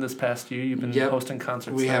Tavern this past year. You've been hosting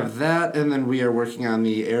concerts. We have that, and then we are working on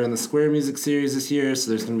the Air in the Square music series this year.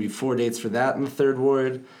 So there's going to be 4 dates for that in the Third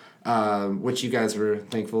Ward, which you guys were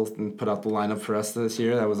thankful and put out the lineup for us this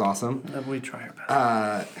year. That was awesome. We try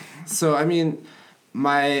our best. So I mean,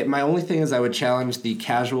 my only thing is I would challenge the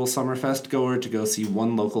casual Summerfest goer to go see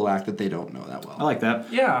one local act that they don't know that well. I like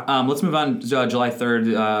that. Yeah. Let's move on. July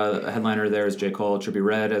 3rd, headliner there is J. Cole, Trippie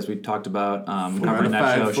Redd, as we talked about. 4 out of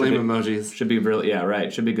 5 flame emojis. Should be really,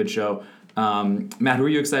 should be a good show. Matt, who are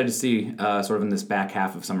you excited to see sort of in this back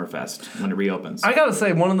half of Summerfest when it reopens? I gotta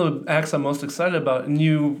say, one of the acts I'm most excited about, and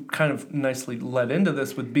you kind of nicely led into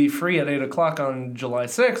this with Be Free at 8 o'clock on July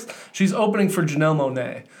 6th. She's opening for Janelle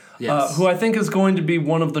Monáe. Yes. Who I think is going to be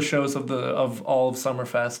one of the shows of all of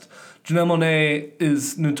Summerfest. Janelle Monáe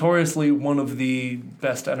is notoriously one of the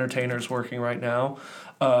best entertainers working right now.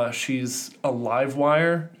 She's a live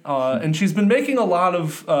wire, and she's been making a lot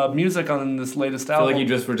of music on this latest album. I feel like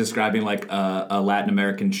you just were describing like a Latin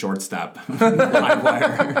American shortstop. Live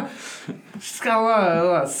wire. She's got a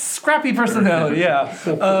lot of scrappy personality, yeah.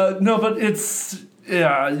 No, but it's...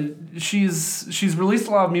 Yeah, she's released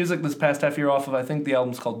a lot of music this past half year off of, I think the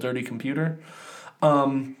album's called Dirty Computer.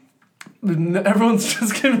 Everyone's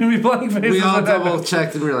just giving me blank faces. We all double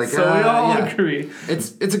checked and we were like, so we all agree.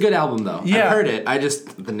 It's a good album though. Yeah. I heard it. I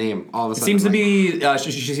just the name all of a sudden. Seems to be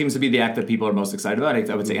she seems to be the act that people are most excited about.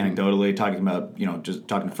 I would say anecdotally, talking about just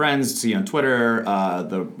talking to friends, see on Twitter,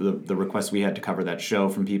 the requests we had to cover that show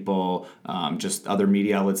from people, just other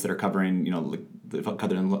media outlets that are covering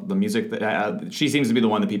the music that she seems to be the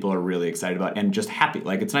one that people are really excited about and just happy.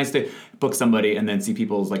 Like it's nice to book somebody and then see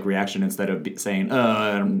people's like reaction instead of saying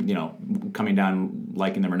coming down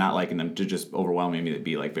liking them or not liking them, to just overwhelming me to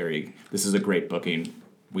be like this is a great booking.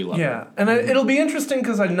 We love it. Yeah, and it'll be interesting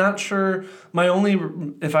because I'm not sure.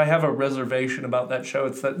 If I have a reservation about that show,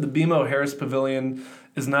 it's that the BMO Harris Pavilion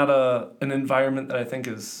is not an environment that I think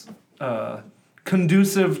is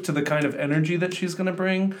conducive to the kind of energy that she's going to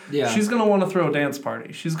bring. Yeah. She's going to want to throw a dance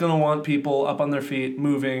party. She's going to want people up on their feet,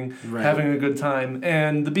 moving, having a good time.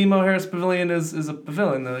 And the BMO Harris Pavilion is a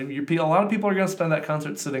pavilion. A lot of people are going to spend that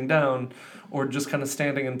concert sitting down or just kind of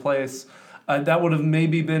standing in place. That would have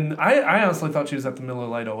maybe been... I honestly thought she was at the Miller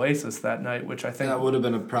Lite Oasis that night, which I think... That would have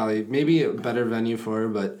been maybe a better venue for her,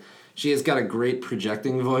 but... She has got a great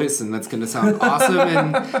projecting voice, and that's going to sound awesome.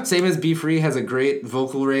 And same as Be Free has a great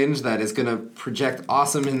vocal range that is going to project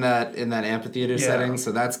awesome in that amphitheater setting.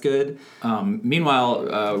 So that's good.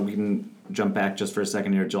 Meanwhile, we can jump back just for a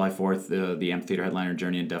second here. July 4th, the amphitheater headliner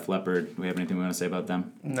Journey and Def Leppard. Do we have anything we want to say about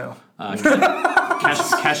them? No.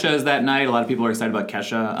 Kesha is that night. A lot of people are excited about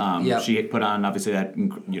Kesha. Yep. She put on obviously that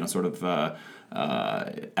sort of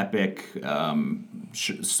epic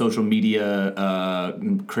social media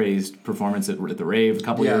crazed performance at the rave a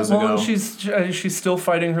couple years ago. She's still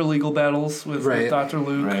fighting her legal battles with Dr.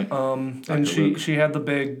 Luke. Right. And she had the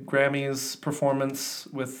big Grammys performance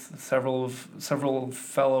with several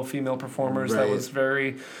fellow female performers that was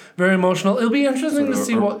very, very emotional. It'll be interesting to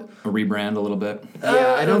see what a rebrand a little bit.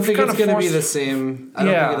 Yeah, I don't think it's going to be the same. I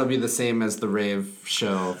don't think it'll be the same as the rave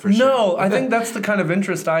show for sure. No, I think that's the kind of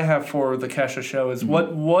interest I have for the Kesha show is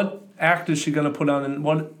what act is she going to put on and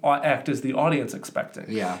what act is the audience expecting?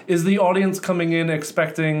 Yeah. Is the audience coming in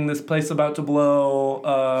expecting this place about to blow,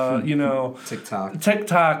 TikTok,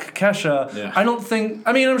 Kesha? Yeah. I don't think...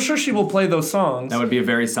 I mean, I'm sure she will play those songs. That would be a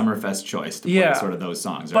very Summerfest choice to play sort of those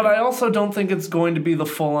songs. Right? But I also don't think it's going to be the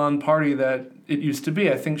full-on party that it used to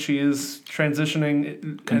be. I think she is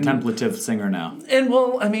transitioning... Contemplative singer now. And,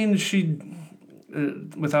 well, I mean, she...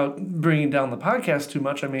 without bringing down the podcast too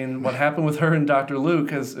much, I mean, what happened with her and Dr.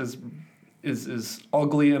 Luke is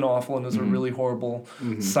ugly and awful and is a really horrible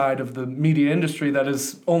side of the media industry that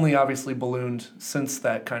has only obviously ballooned since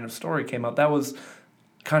that kind of story came out. That was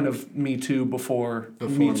kind of Me Too before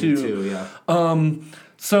Me Too. Yeah.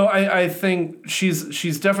 So I think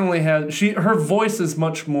she's definitely her voice is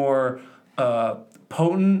much more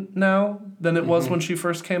potent now than it was when she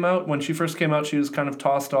first came out. When she first came out, she was kind of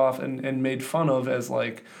tossed off and made fun of as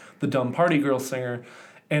like the dumb party girl singer.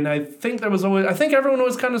 And I think everyone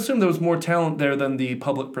always kind of assumed there was more talent there than the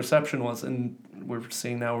public perception was, and we're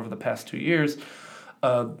seeing now over the past 2 years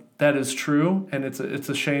that is true, and it's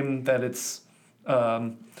a shame that it's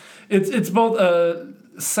both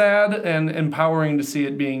sad and empowering to see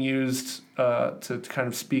it being used to kind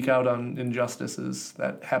of speak out on injustices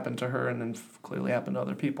that happened to her and then clearly happened to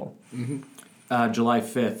other people. Mm-hmm. July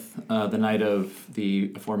 5th, the night of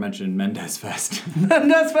the aforementioned Mendez Fest.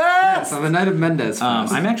 Mendez Fest! Yes, on the night of Mendez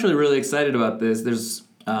Fest. I'm actually really excited about this. There's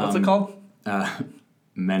What's it called?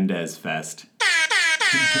 Mendez Fest.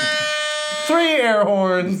 3 air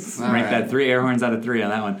horns. Rank that 3 air horns out of 3 on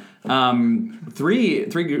that one. Three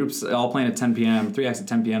groups all playing at 10 p.m. 3 acts at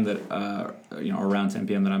 10 p.m. that around 10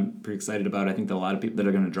 p.m. that I'm pretty excited about. I think that a lot of people that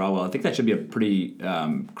are going to draw well. I think that should be a pretty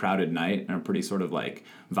crowded night and a pretty sort of like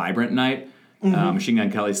vibrant night. Mm-hmm. Machine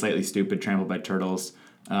Gun Kelly, Slightly Stupid, Trampled by Turtles.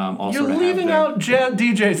 You're leaving out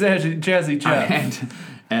DJ Jazzy Jeff.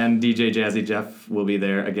 And DJ Jazzy Jeff will be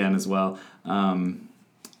there again as well.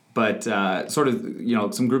 But sort of,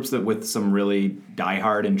 some groups that with some really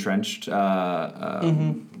diehard entrenched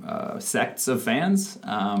sects of fans.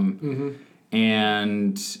 And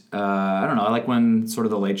I don't know, I like when sort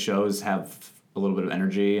of the late shows have a little bit of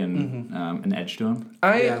energy and an edge to them.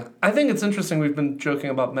 I think it's interesting. We've been joking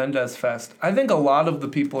about Mendez Fest. I think a lot of the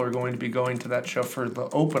people are going to be going to that show for the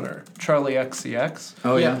opener, Charlie XCX.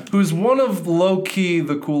 Oh, yeah. Who's one of low-key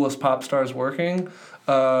the coolest pop stars working.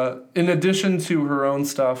 In addition to her own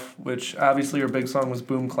stuff, which obviously her big song was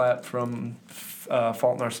Boom Clap from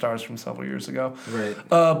Fault in Our Stars from several years ago. Right.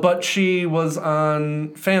 But she was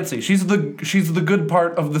on Fancy. She's the good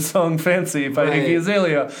part of the song Fancy by Iggy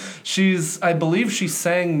Azalea. I believe she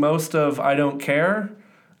sang most of I Don't Care.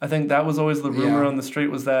 I think that was always the rumor on the street,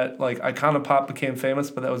 was that like Icona Pop became famous,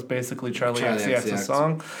 but that was basically Charlie XCX's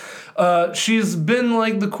song. She's been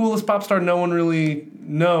like the coolest pop star no one really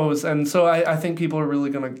knows, and so I think people are really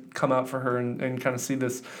going to come out for her and kind of see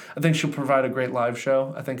this. I think she'll provide a great live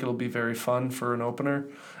show. I think it'll be very fun for an opener.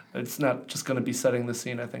 It's not just going to be setting the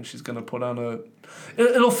scene. I think she's going to put on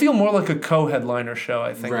it'll feel more like a co-headliner show,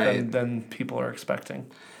 I think, than people are expecting.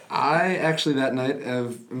 I actually that night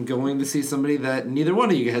am going to see somebody that neither one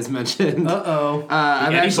of you guys mentioned.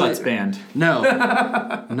 Eddie Butts Band. No.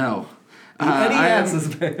 No.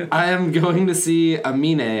 Band. I am going to see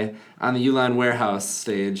Amine on the Uline Warehouse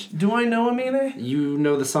stage. Do I know Amine? You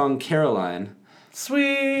know the song Caroline.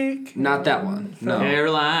 Sweet. Not that one. No.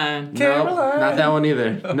 Caroline. No, not that one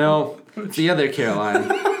either. No, it's the other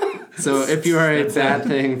Caroline. So if you are a bad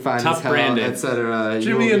thing, fine as hell, etc.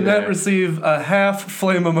 Jimmy and Matt receive a half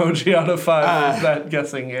flame emoji out of 5 for that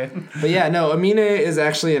guessing game. But yeah, no, Amine is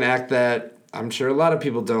actually an act that I'm sure a lot of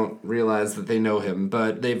people don't realize that they know him,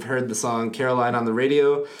 but they've heard the song Caroline on the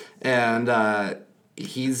radio, and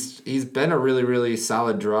he's been a really, really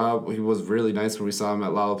solid draw. He was really nice when we saw him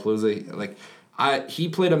at Lollapalooza. He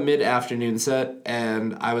played a mid-afternoon set,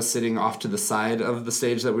 and I was sitting off to the side of the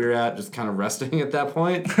stage that we were at, just kind of resting at that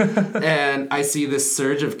point. And I see this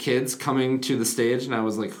surge of kids coming to the stage, and I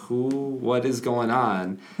was like, what is going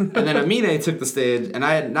on? And then Amine took the stage, and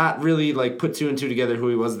I had not really put 2 and 2 together who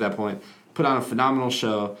he was at that point. Put on a phenomenal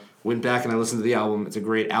show, went back and I listened to the album. It's a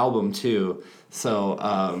great album, too. So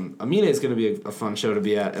Amine is going to be a fun show to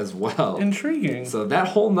be at as well. Intriguing. So that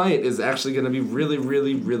whole night is actually going to be really,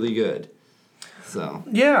 really, really good. So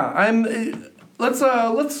yeah,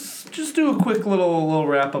 let's just do a quick little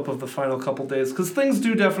wrap up of the final couple days, because things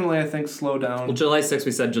do definitely, I think, slow down. Well, July 6th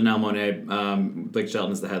we said Janelle Monáe, Blake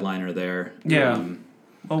Shelton is the headliner there. Yeah.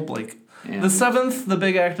 Blake. The 7th, the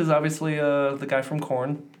big act is obviously the guy from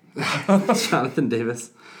Korn. Jonathan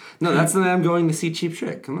Davis. No, that's the night I'm going to see Cheap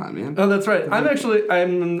Trick. Come on, man. Oh, that's right.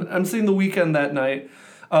 I'm seeing The Weeknd that night.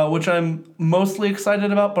 Which I'm mostly excited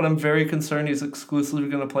about, but I'm very concerned he's exclusively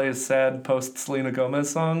going to play his sad post-Selena Gomez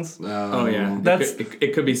songs. Oh yeah.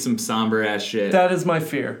 It could be some somber-ass shit. That is my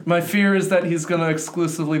fear. My fear is that he's going to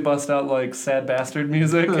exclusively bust out, sad bastard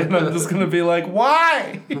music, and I'm just going to be like,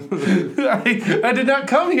 why? I did not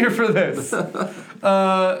come here for this.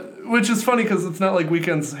 Which is funny, because it's not like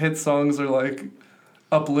Weeknd's hit songs are,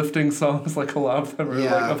 uplifting songs, a lot of them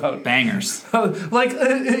are about bangers.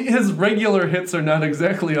 His regular hits are not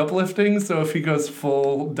exactly uplifting, so if he goes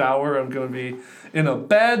full dour, I'm gonna be in a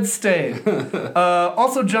bad state.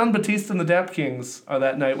 Also, John Batiste and the Dap Kings are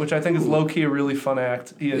that night, which I think is low-key a really fun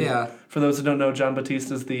act. For those who don't know, John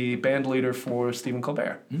Batiste is the band leader for Stephen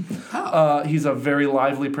Colbert. He's a very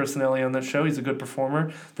lively personality on that show. He's a good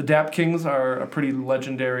performer. The Dap Kings are a pretty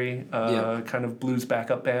legendary kind of blues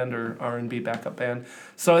backup band or R&B backup band.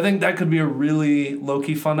 So I think that could be a really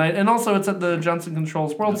low-key fun night. And also it's at the Johnson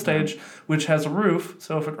Controls World Stage, which has a roof,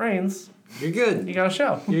 so if it rains, You're good. You got a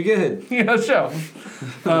show. You're good. You got a show.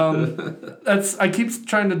 I keep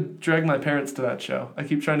trying to drag my parents to that show. I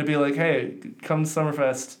keep trying to be like, hey, come to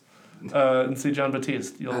Summerfest and see John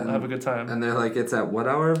Batiste. You'll have a good time. And they're like, it's at what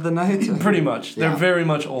hour of the night? Pretty much. Yeah. They're very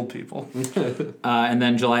much old people. And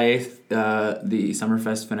then July 8th, the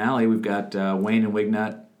Summerfest finale, we've got Wayne and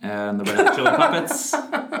Wignut and the Red Hot Chili Puppets.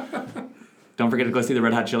 Don't forget to go see the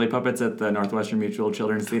Red Hot Chili Puppets at the Northwestern Mutual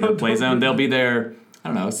Children's Theater Play Zone. They'll be there, I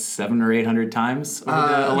don't know, 700 or 800 times over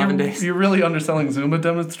the 11 days. You're really underselling Zumba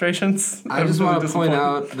demonstrations. I just want to point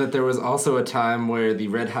out that there was also a time where the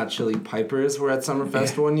Red Hot Chili Pipers were at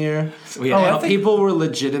Summerfest one year. People were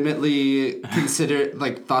legitimately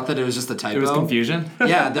thought that it was just a typo. There was confusion?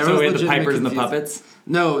 Yeah, there so was we had the legitimate Pipers and the confusion. Puppets?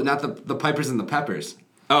 No, not the Pipers and the Peppers.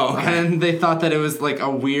 Oh. And they thought that it was like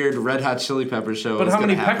a weird Red Hot Chili Pepper show. But how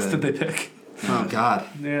many pecks did they pick? Oh, God.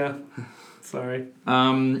 Yeah. Sorry.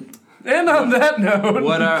 And on that note,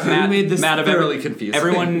 what are Matt, thoroughly confused.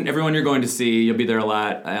 Everyone you're going to see, you'll be there a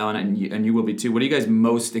lot, Alan, and you will be too. What are you guys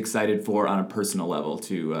most excited for on a personal level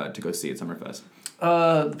to go see at Summerfest?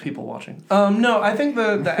 The people watching. No, I think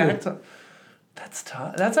the act. That's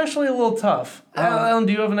tough. That's actually a little tough. Alan,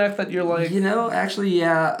 do you have an act that you're like? Actually,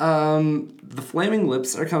 yeah. The Flaming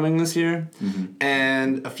Lips are coming this year,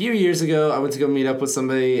 and a few years ago, I went to go meet up with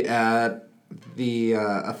somebody at the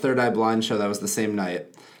a Third Eye Blind show that was the same night.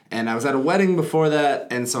 And I was at a wedding before that,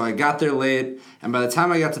 and so I got there late, and by the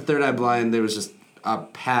time I got to Third Eye Blind, there was just a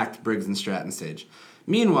packed Briggs & Stratton stage.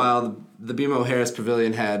 Meanwhile, the BMO Harris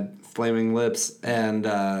Pavilion had Flaming Lips, and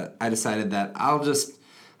I decided that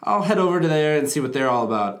I'll head over to there and see what they're all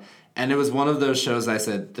about. And it was one of those shows I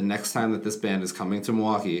said, the next time that this band is coming to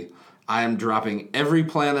Milwaukee, I am dropping every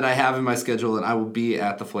plan that I have in my schedule, and I will be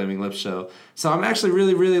at the Flaming Lips show. So I'm actually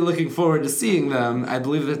really, really looking forward to seeing them. I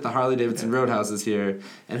believe that the Harley-Davidson Roadhouse is here.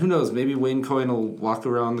 And who knows, maybe Wayne Coyne will walk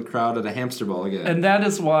around the crowd at a hamster ball again. And that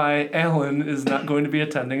is why Alan is not going to be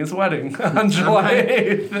attending his wedding on July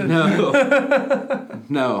 8th.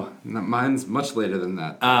 No, mine's much later than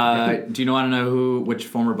that. Do you want to know which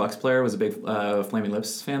former Bucks player was a big Flaming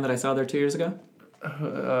Lips fan that I saw there 2 years ago?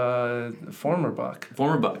 Former Buck.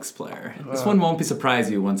 Former Bucks player. This one won't be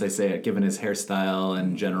surprise you once I say it, given his hairstyle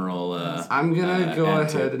and general. I'm gonna go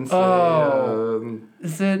ahead and say.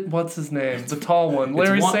 Is it, what's his name? The tall one.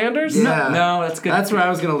 Larry Sanders? Yeah. No, that's good. That's where I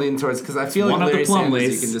was gonna lean towards, because I feel One like of Larry the Sanders,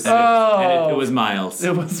 Plumleys. you can just. And it was Miles.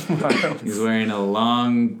 It was Miles. He was wearing a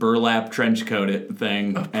long burlap trench coat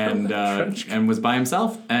thing, and was by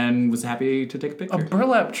himself and was happy to take a picture. A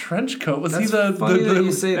burlap trench coat? Was That's he the... funny that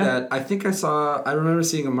you say that. I think I remember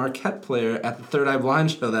seeing a Marquette player at the Third Eye Blind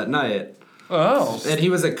show that night. Oh. And he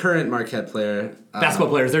was a current Marquette player. Basketball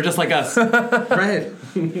players, they're just like us. Right.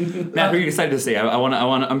 Matt, who are you excited to see?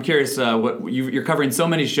 I'm curious. What you're covering so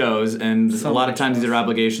many shows, and a lot of times these are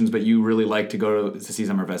obligations, but you really like to go to see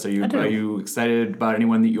Summerfest. Are you excited about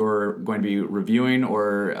anyone that you're going to be reviewing,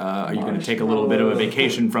 or are you going to take a little bit of a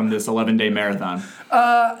vacation from this 11-day marathon?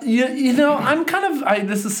 I'm kind of.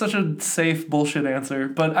 This is such a safe bullshit answer,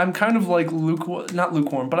 but I'm kind of like not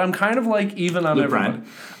lukewarm, but I'm kind of like even on everybody.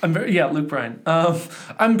 Luke Bryan.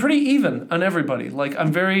 I'm pretty even on everybody. Like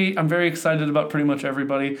I'm very excited about pretty much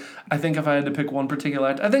everybody. I think if I had to pick one particular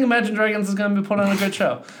act, I think Imagine Dragons is going to put on a good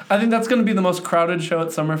show. I think that's going to be the most crowded show at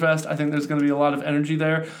Summerfest. I think there's going to be a lot of energy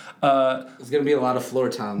there. There's going to be a lot of floor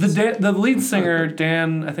toms. The lead singer,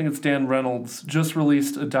 I think it's Dan Reynolds, just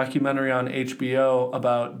released a documentary on HBO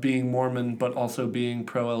about being Mormon but also being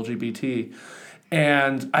pro-LGBT.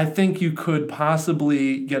 And I think you could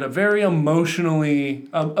possibly get a very emotional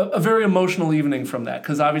evening from that,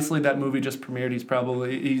 because obviously that movie just premiered. He's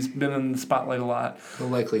been in the spotlight a lot. He'll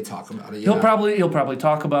likely talk about it. Yeah. He'll probably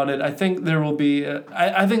talk about it. I think there will be.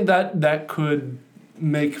 I think that could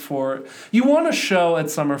make for. You want a show at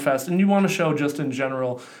Summerfest, and you want a show just in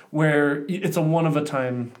general where it's a one of a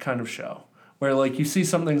time kind of show, where like you see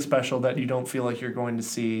something special that you don't feel like you're going to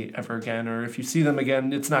see ever again, or if you see them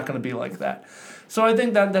again, it's not going to be like that. So I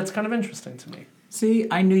think that's kind of interesting to me. See,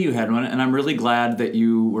 I knew you had one, and I'm really glad that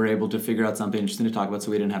you were able to figure out something interesting to talk about,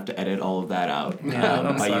 so we didn't have to edit all of that out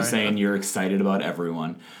by you saying you're excited about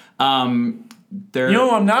everyone. I'm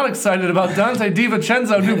not excited about Dante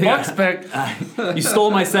DiVincenzo, new Bucks pick. You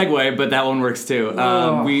stole my segue, but that one works too.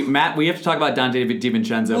 We have to talk about Dante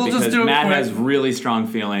DiVincenzo because Matt has really strong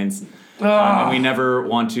feelings. And we never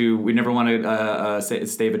want to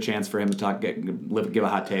stave a chance for him to give a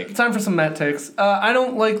hot take. Time for some Matt takes. I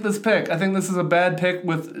don't like this pick. I think this is a bad pick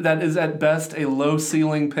that is at best a low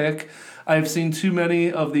ceiling pick. I've seen too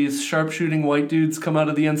many of these sharpshooting white dudes come out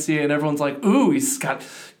of the NCAA, and everyone's like, "Ooh, he's got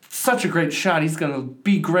such a great shot. He's going to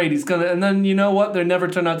be great. And then you know what? They never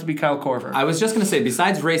turned out to be Kyle Korver. I was just going to say,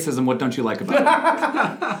 besides racism, what don't you like about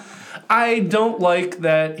it? I don't like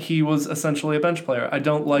that he was essentially a bench player. I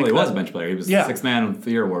don't like Well, he was a bench player. He was the Sixth Man of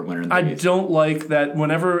the Year award winner in the East. don't like that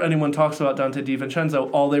whenever anyone talks about Dante DiVincenzo,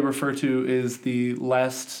 all they refer to is the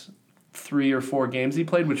last 3 or 4 games he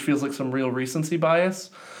played, which feels like some real recency bias.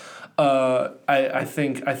 I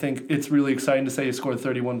think it's really exciting to say he scored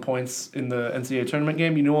 31 points in the NCAA tournament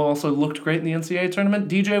game. You know who also looked great in the NCAA tournament?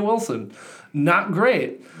 DJ Wilson. Not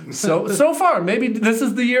great. So far, maybe this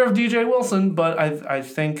is the year of DJ Wilson, but I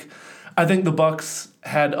think the Bucks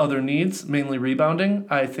had other needs, mainly rebounding.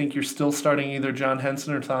 I think you're still starting either John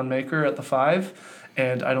Henson or Thon Maker at the 5.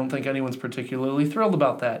 And I don't think anyone's particularly thrilled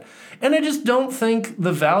about that. And I just don't think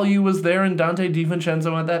the value was there in Dante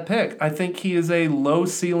DiVincenzo at that pick. I think he is a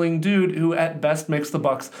low-ceiling dude who at best makes the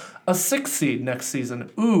Bucks a 6 seed next season.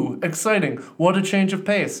 Ooh, exciting. What a change of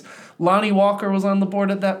pace. Lonnie Walker was on the board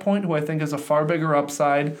at that point, who I think has a far bigger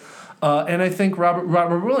upside. And I think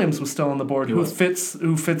Robert Williams was still on the board, who fits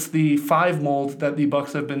the 5 mold that the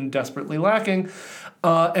Bucks have been desperately lacking.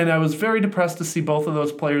 And I was very depressed to see both of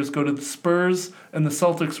those players go to the Spurs and the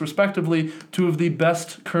Celtics, respectively, 2 of the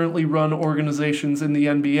best currently run organizations in the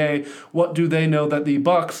NBA. What do they know that the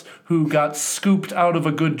Bucks, who got scooped out of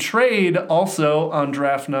a good trade also on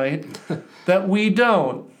draft night, that we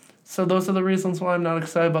don't? So those are the reasons why I'm not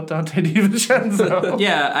excited about Dante DiVincenzo.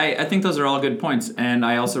 Yeah, I think those are all good points. And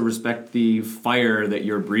I also respect the fire that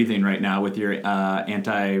you're breathing right now with your Big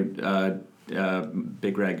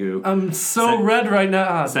Ragu. I'm so red right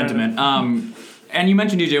now. Sentiment. And you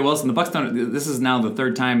mentioned DJ Wilson. The Bucks don't. This is now the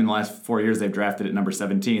 3rd time in the last 4 years they've drafted at number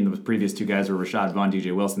 17. The previous 2 guys were Rashad Vaughn,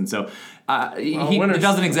 DJ Wilson. So it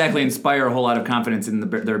doesn't exactly inspire a whole lot of confidence in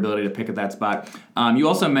their ability to pick at that spot. You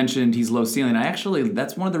also mentioned he's low ceiling.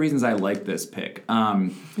 That's one of the reasons I like this pick. I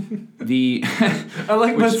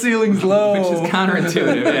like my ceilings low, which is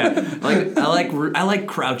counterintuitive. Yeah, I like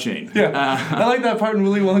crouching. Yeah, I like that part in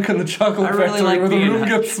Willy Wonka and the Chocolate Factory where the room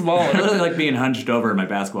gets smaller. I really like being hunched over my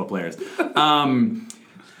basketball players.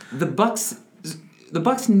 The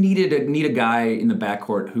Bucks need a guy in the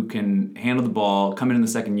backcourt who can handle the ball, come in the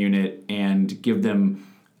second unit, and give them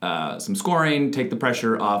some scoring, take the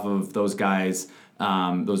pressure off of those guys,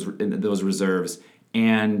 those reserves,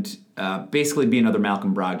 and basically be another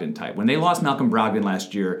Malcolm Brogdon type. When they lost Malcolm Brogdon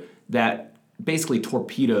last year, that basically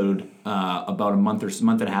torpedoed about a month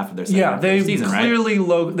and a half of their season,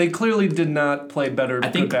 right? They clearly did not play better. I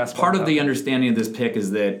think part of the understanding of this pick is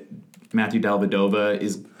that Matthew Dellavedova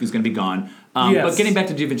is going to be gone. Yes. But getting back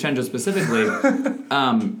to DiVincenzo specifically,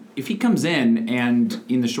 if he comes in and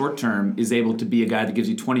in the short term is able to be a guy that gives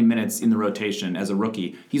you 20 minutes in the rotation as a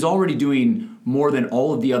rookie, he's already doing more than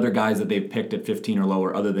all of the other guys that they've picked at 15 or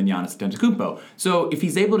lower other than Giannis Antetokounmpo. So if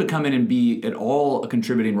he's able to come in and be at all a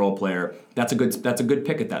contributing role player, that's a good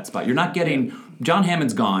pick at that spot. You're not getting John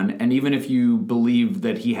Hammond's gone, and even if you believe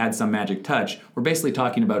that he had some magic touch, we're basically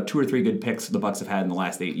talking about 2 or 3 good picks the Bucks have had in the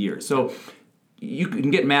last 8 years. So you can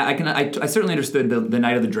get mad. I certainly understood the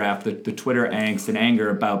night of the draft, the Twitter angst and anger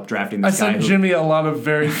about drafting this guy. I sent Jimmy a lot of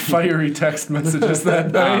very fiery text messages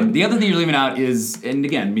that night. The other thing you're leaving out is, and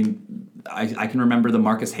again, I mean, I can remember the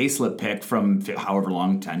Marcus Haislip pick from however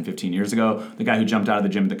long, 10, 15 years ago, the guy who jumped out of the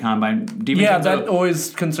gym at the Combine. That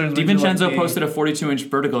always concerns me. DiVincenzo posted a 42-inch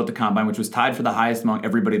vertical at the Combine, which was tied for the highest among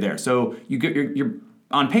everybody there. So you're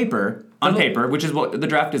on paper, which is what the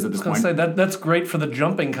draft is at this point. I was going to say, that's great for the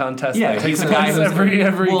jumping contest. Yeah, that takes place every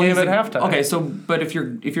game at halftime. Okay, so but if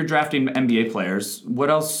you're drafting NBA players, what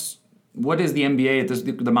else? What is the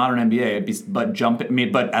NBA, the modern NBA,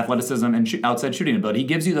 but athleticism and outside shooting ability? He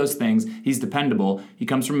gives you those things. He's dependable. He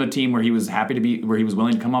comes from a team where he was where he was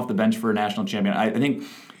willing to come off the bench for a national champion. I think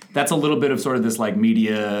that's a little bit of sort of this like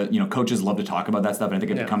media, coaches love to talk about that stuff, and I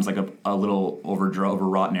think it becomes like a little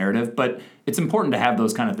overwrought narrative. But it's important to have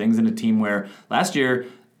those kind of things in a team where last year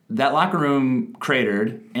that locker room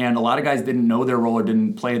cratered, and a lot of guys didn't know their role or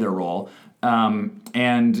didn't play their role.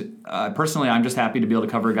 Personally, I'm just happy to be able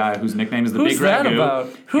to cover a guy whose nickname is the Big Ragu.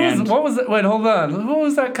 Who's that about? What was it? Wait, hold on. Who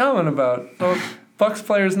was that comment about? Bucks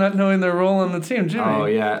players not knowing their role on the team, Jimmy. Oh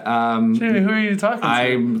yeah, Jimmy, who are you talking to?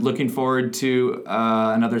 I'm looking forward to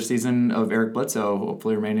another season of Eric Bledsoe,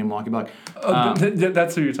 hopefully remaining in Milwaukee Buck.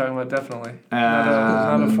 That's who you're talking about, definitely.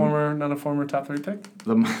 Not a former top 3 pick.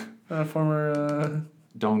 Not a former.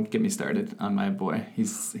 Don't get me started on my boy.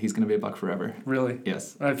 He's going to be a Buck forever. Really?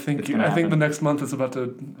 Yes. I think the next month is about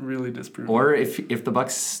to really disprove. Or if the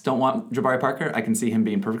Bucks don't want Jabari Parker, I can see him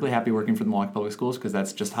being perfectly happy working for the Milwaukee Public Schools because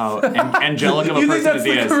that's just how angelic of a person he is. You think that's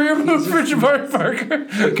the career move for Jabari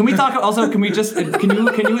Parker? Can we talk also? Can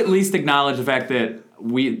you at least acknowledge the fact that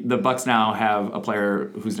the Bucks now have a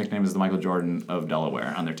player whose nickname is the Michael Jordan of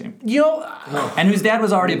Delaware on their team. And whose dad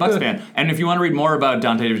was already a Bucks fan. And if you want to read more about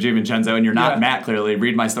Dante DiVincenzo, and you're not Matt, clearly,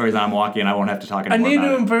 read my stories on Milwaukee, and I won't have to talk anymore. I need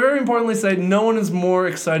to very importantly say no one is more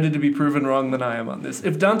excited to be proven wrong than I am on this.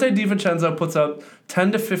 If Dante DiVincenzo puts up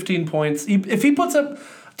 10 to 15 points, if he puts up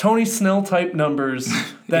Tony Snell type numbers,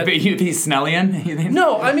 that he's Snellian.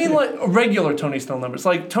 No, I mean like regular Tony Snell numbers.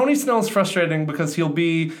 Like Tony Snell's frustrating because he'll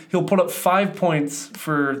put up 5 points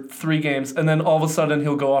for 3 games and then all of a sudden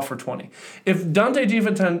he'll go off for 20. If Dante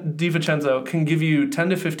DiVincenzo can give you 10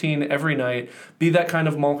 to 15 every night, be that kind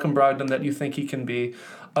of Malcolm Brogdon that you think he can be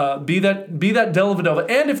that Dellavedova,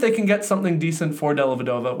 and if they can get something decent for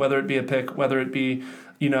Dellavedova, whether it be a pick, whether it be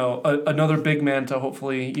another big man to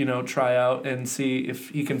hopefully, try out and see if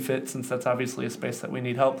he can fit, since that's obviously a space that we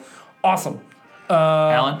need help. Awesome.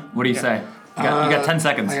 Alan, what do you say? You got 10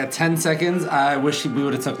 seconds. I got 10 seconds. I wish we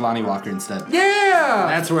would have took Lonnie Walker instead. Yeah!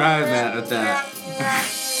 That's where I was at with that.